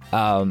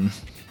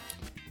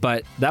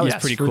 But that was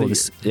pretty cool.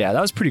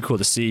 That was pretty cool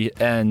to see.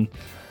 And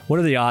what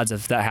are the odds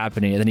of that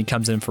happening? And then he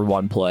comes in for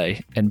 1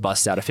 play and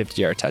busts out a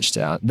 50-yard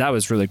touchdown. That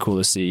was really cool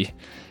to see.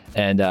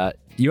 And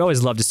you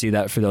always love to see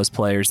that for those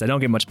players. They don't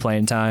get much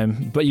playing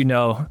time, but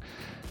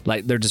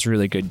like they're just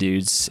really good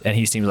dudes, and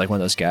he seems like one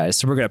of those guys.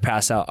 So we're going to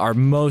pass out our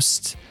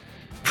most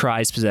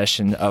prized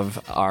possession of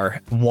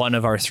one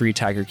of our 3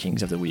 Tiger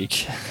Kings of the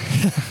week.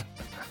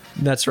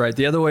 That's right.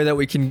 The other way that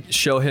we can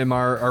show him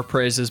our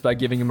praise is by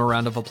giving him a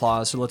round of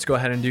applause. So let's go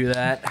ahead and do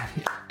that.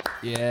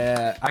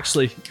 Yeah.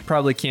 Actually, you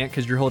probably can't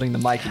because you're holding the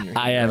mic in your hand.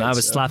 I am. Right? I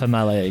was slapping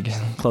my leg.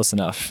 Close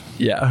enough.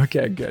 Yeah.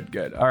 Okay.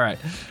 Good. All right.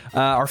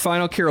 Our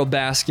final Carol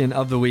Baskin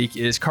of the week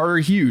is Carter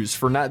Hughes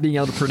for not being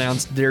able to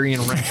pronounce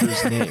Darian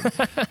Rencher's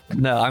name.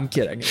 No, I'm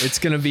kidding. It's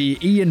going to be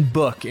Ian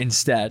Book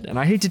instead. And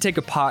I hate to take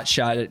a pot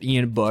shot at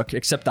Ian Book,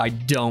 except I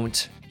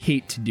don't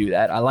hate to do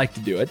that. I like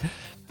to do it.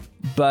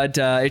 But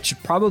it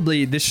should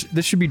probably, this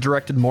should be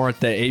directed more at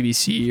the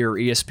ABC or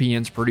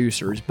ESPN's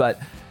producers.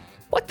 But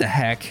what the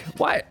heck?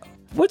 Why?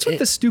 What's with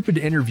the stupid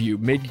interview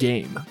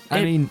mid-game?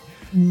 I mean,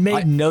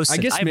 made no sense.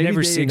 I guess I've maybe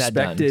never they seen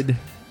expected. that done.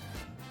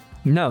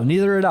 No,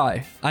 neither had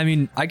I. I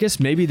mean, I guess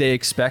maybe they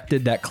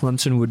expected that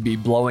Clemson would be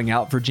blowing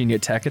out Virginia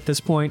Tech at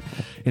this point,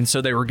 and so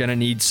they were going to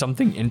need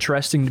something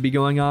interesting to be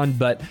going on.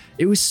 But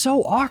it was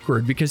so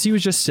awkward because he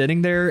was just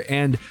sitting there,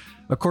 and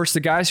of course, the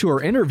guys who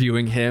are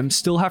interviewing him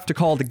still have to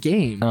call the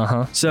game.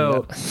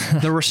 So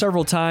there were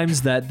several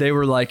times that they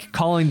were like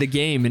calling the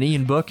game, and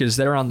Ian Book is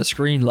there on the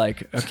screen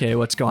like, okay,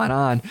 what's going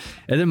on?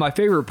 And then my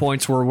favorite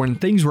points were when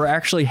things were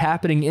actually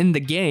happening in the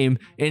game,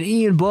 and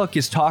Ian Book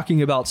is talking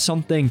about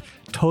something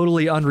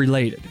totally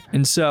unrelated.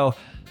 And so,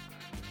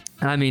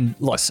 I mean,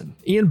 listen,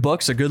 Ian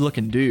Book's a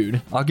good-looking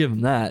dude. I'll give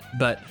him that.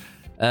 But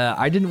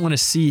I didn't want to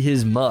see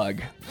his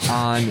mug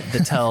on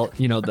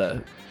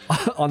the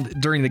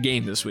during the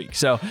game this week.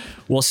 So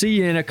we'll see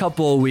you in a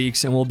couple of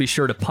weeks, and we'll be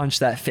sure to punch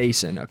that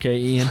face in. Okay,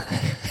 Ian?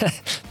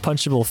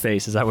 Punchable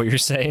face. Is that what you're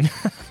saying?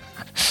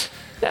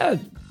 Yeah,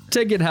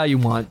 take it how you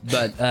want,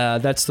 but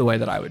that's the way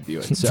that I would view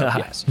it. So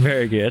yes.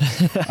 Very good.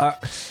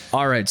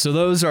 All right. So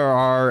those are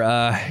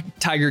our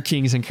Tiger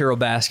Kings and Carol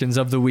Baskins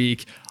of the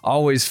week.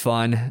 Always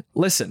fun.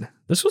 Listen,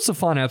 this was a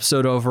fun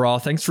episode overall.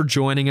 Thanks for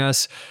joining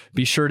us.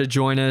 Be sure to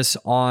join us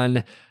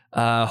on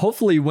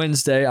hopefully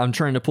Wednesday. I'm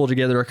trying to pull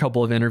together a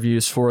couple of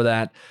interviews for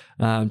that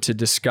to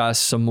discuss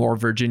some more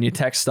Virginia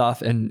Tech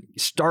stuff and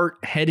start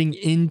heading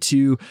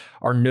into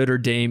our Notre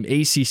Dame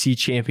ACC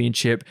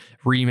Championship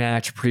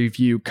rematch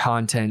preview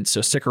content.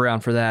 So stick around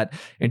for that.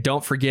 And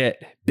don't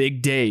forget,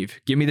 Big Dave.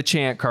 Give me the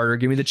chant, Carter.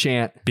 Give me the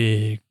chant.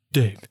 Big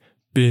Dave.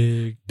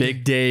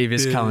 Big Dave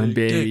is coming,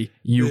 baby.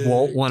 You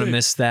won't want to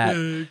miss that.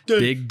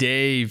 Big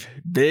Dave.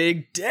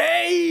 Big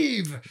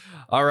Dave.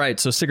 All right.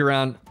 So stick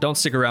around. Don't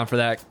stick around for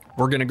that.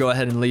 We're going to go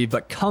ahead and leave,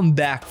 but come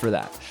back for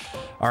that.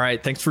 All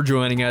right. Thanks for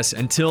joining us.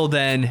 Until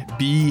then,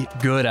 be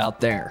good out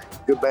there.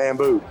 Good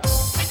bamboo.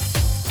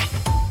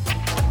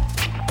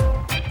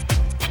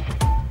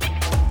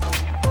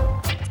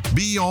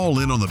 Be all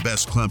in on the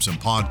best Clemson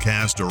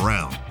podcast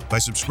around by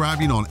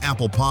subscribing on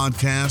Apple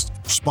Podcast,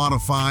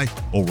 Spotify,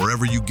 or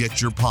wherever you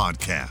get your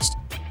podcast.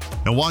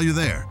 And while you're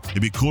there,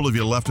 it'd be cool if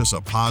you left us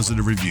a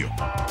positive review.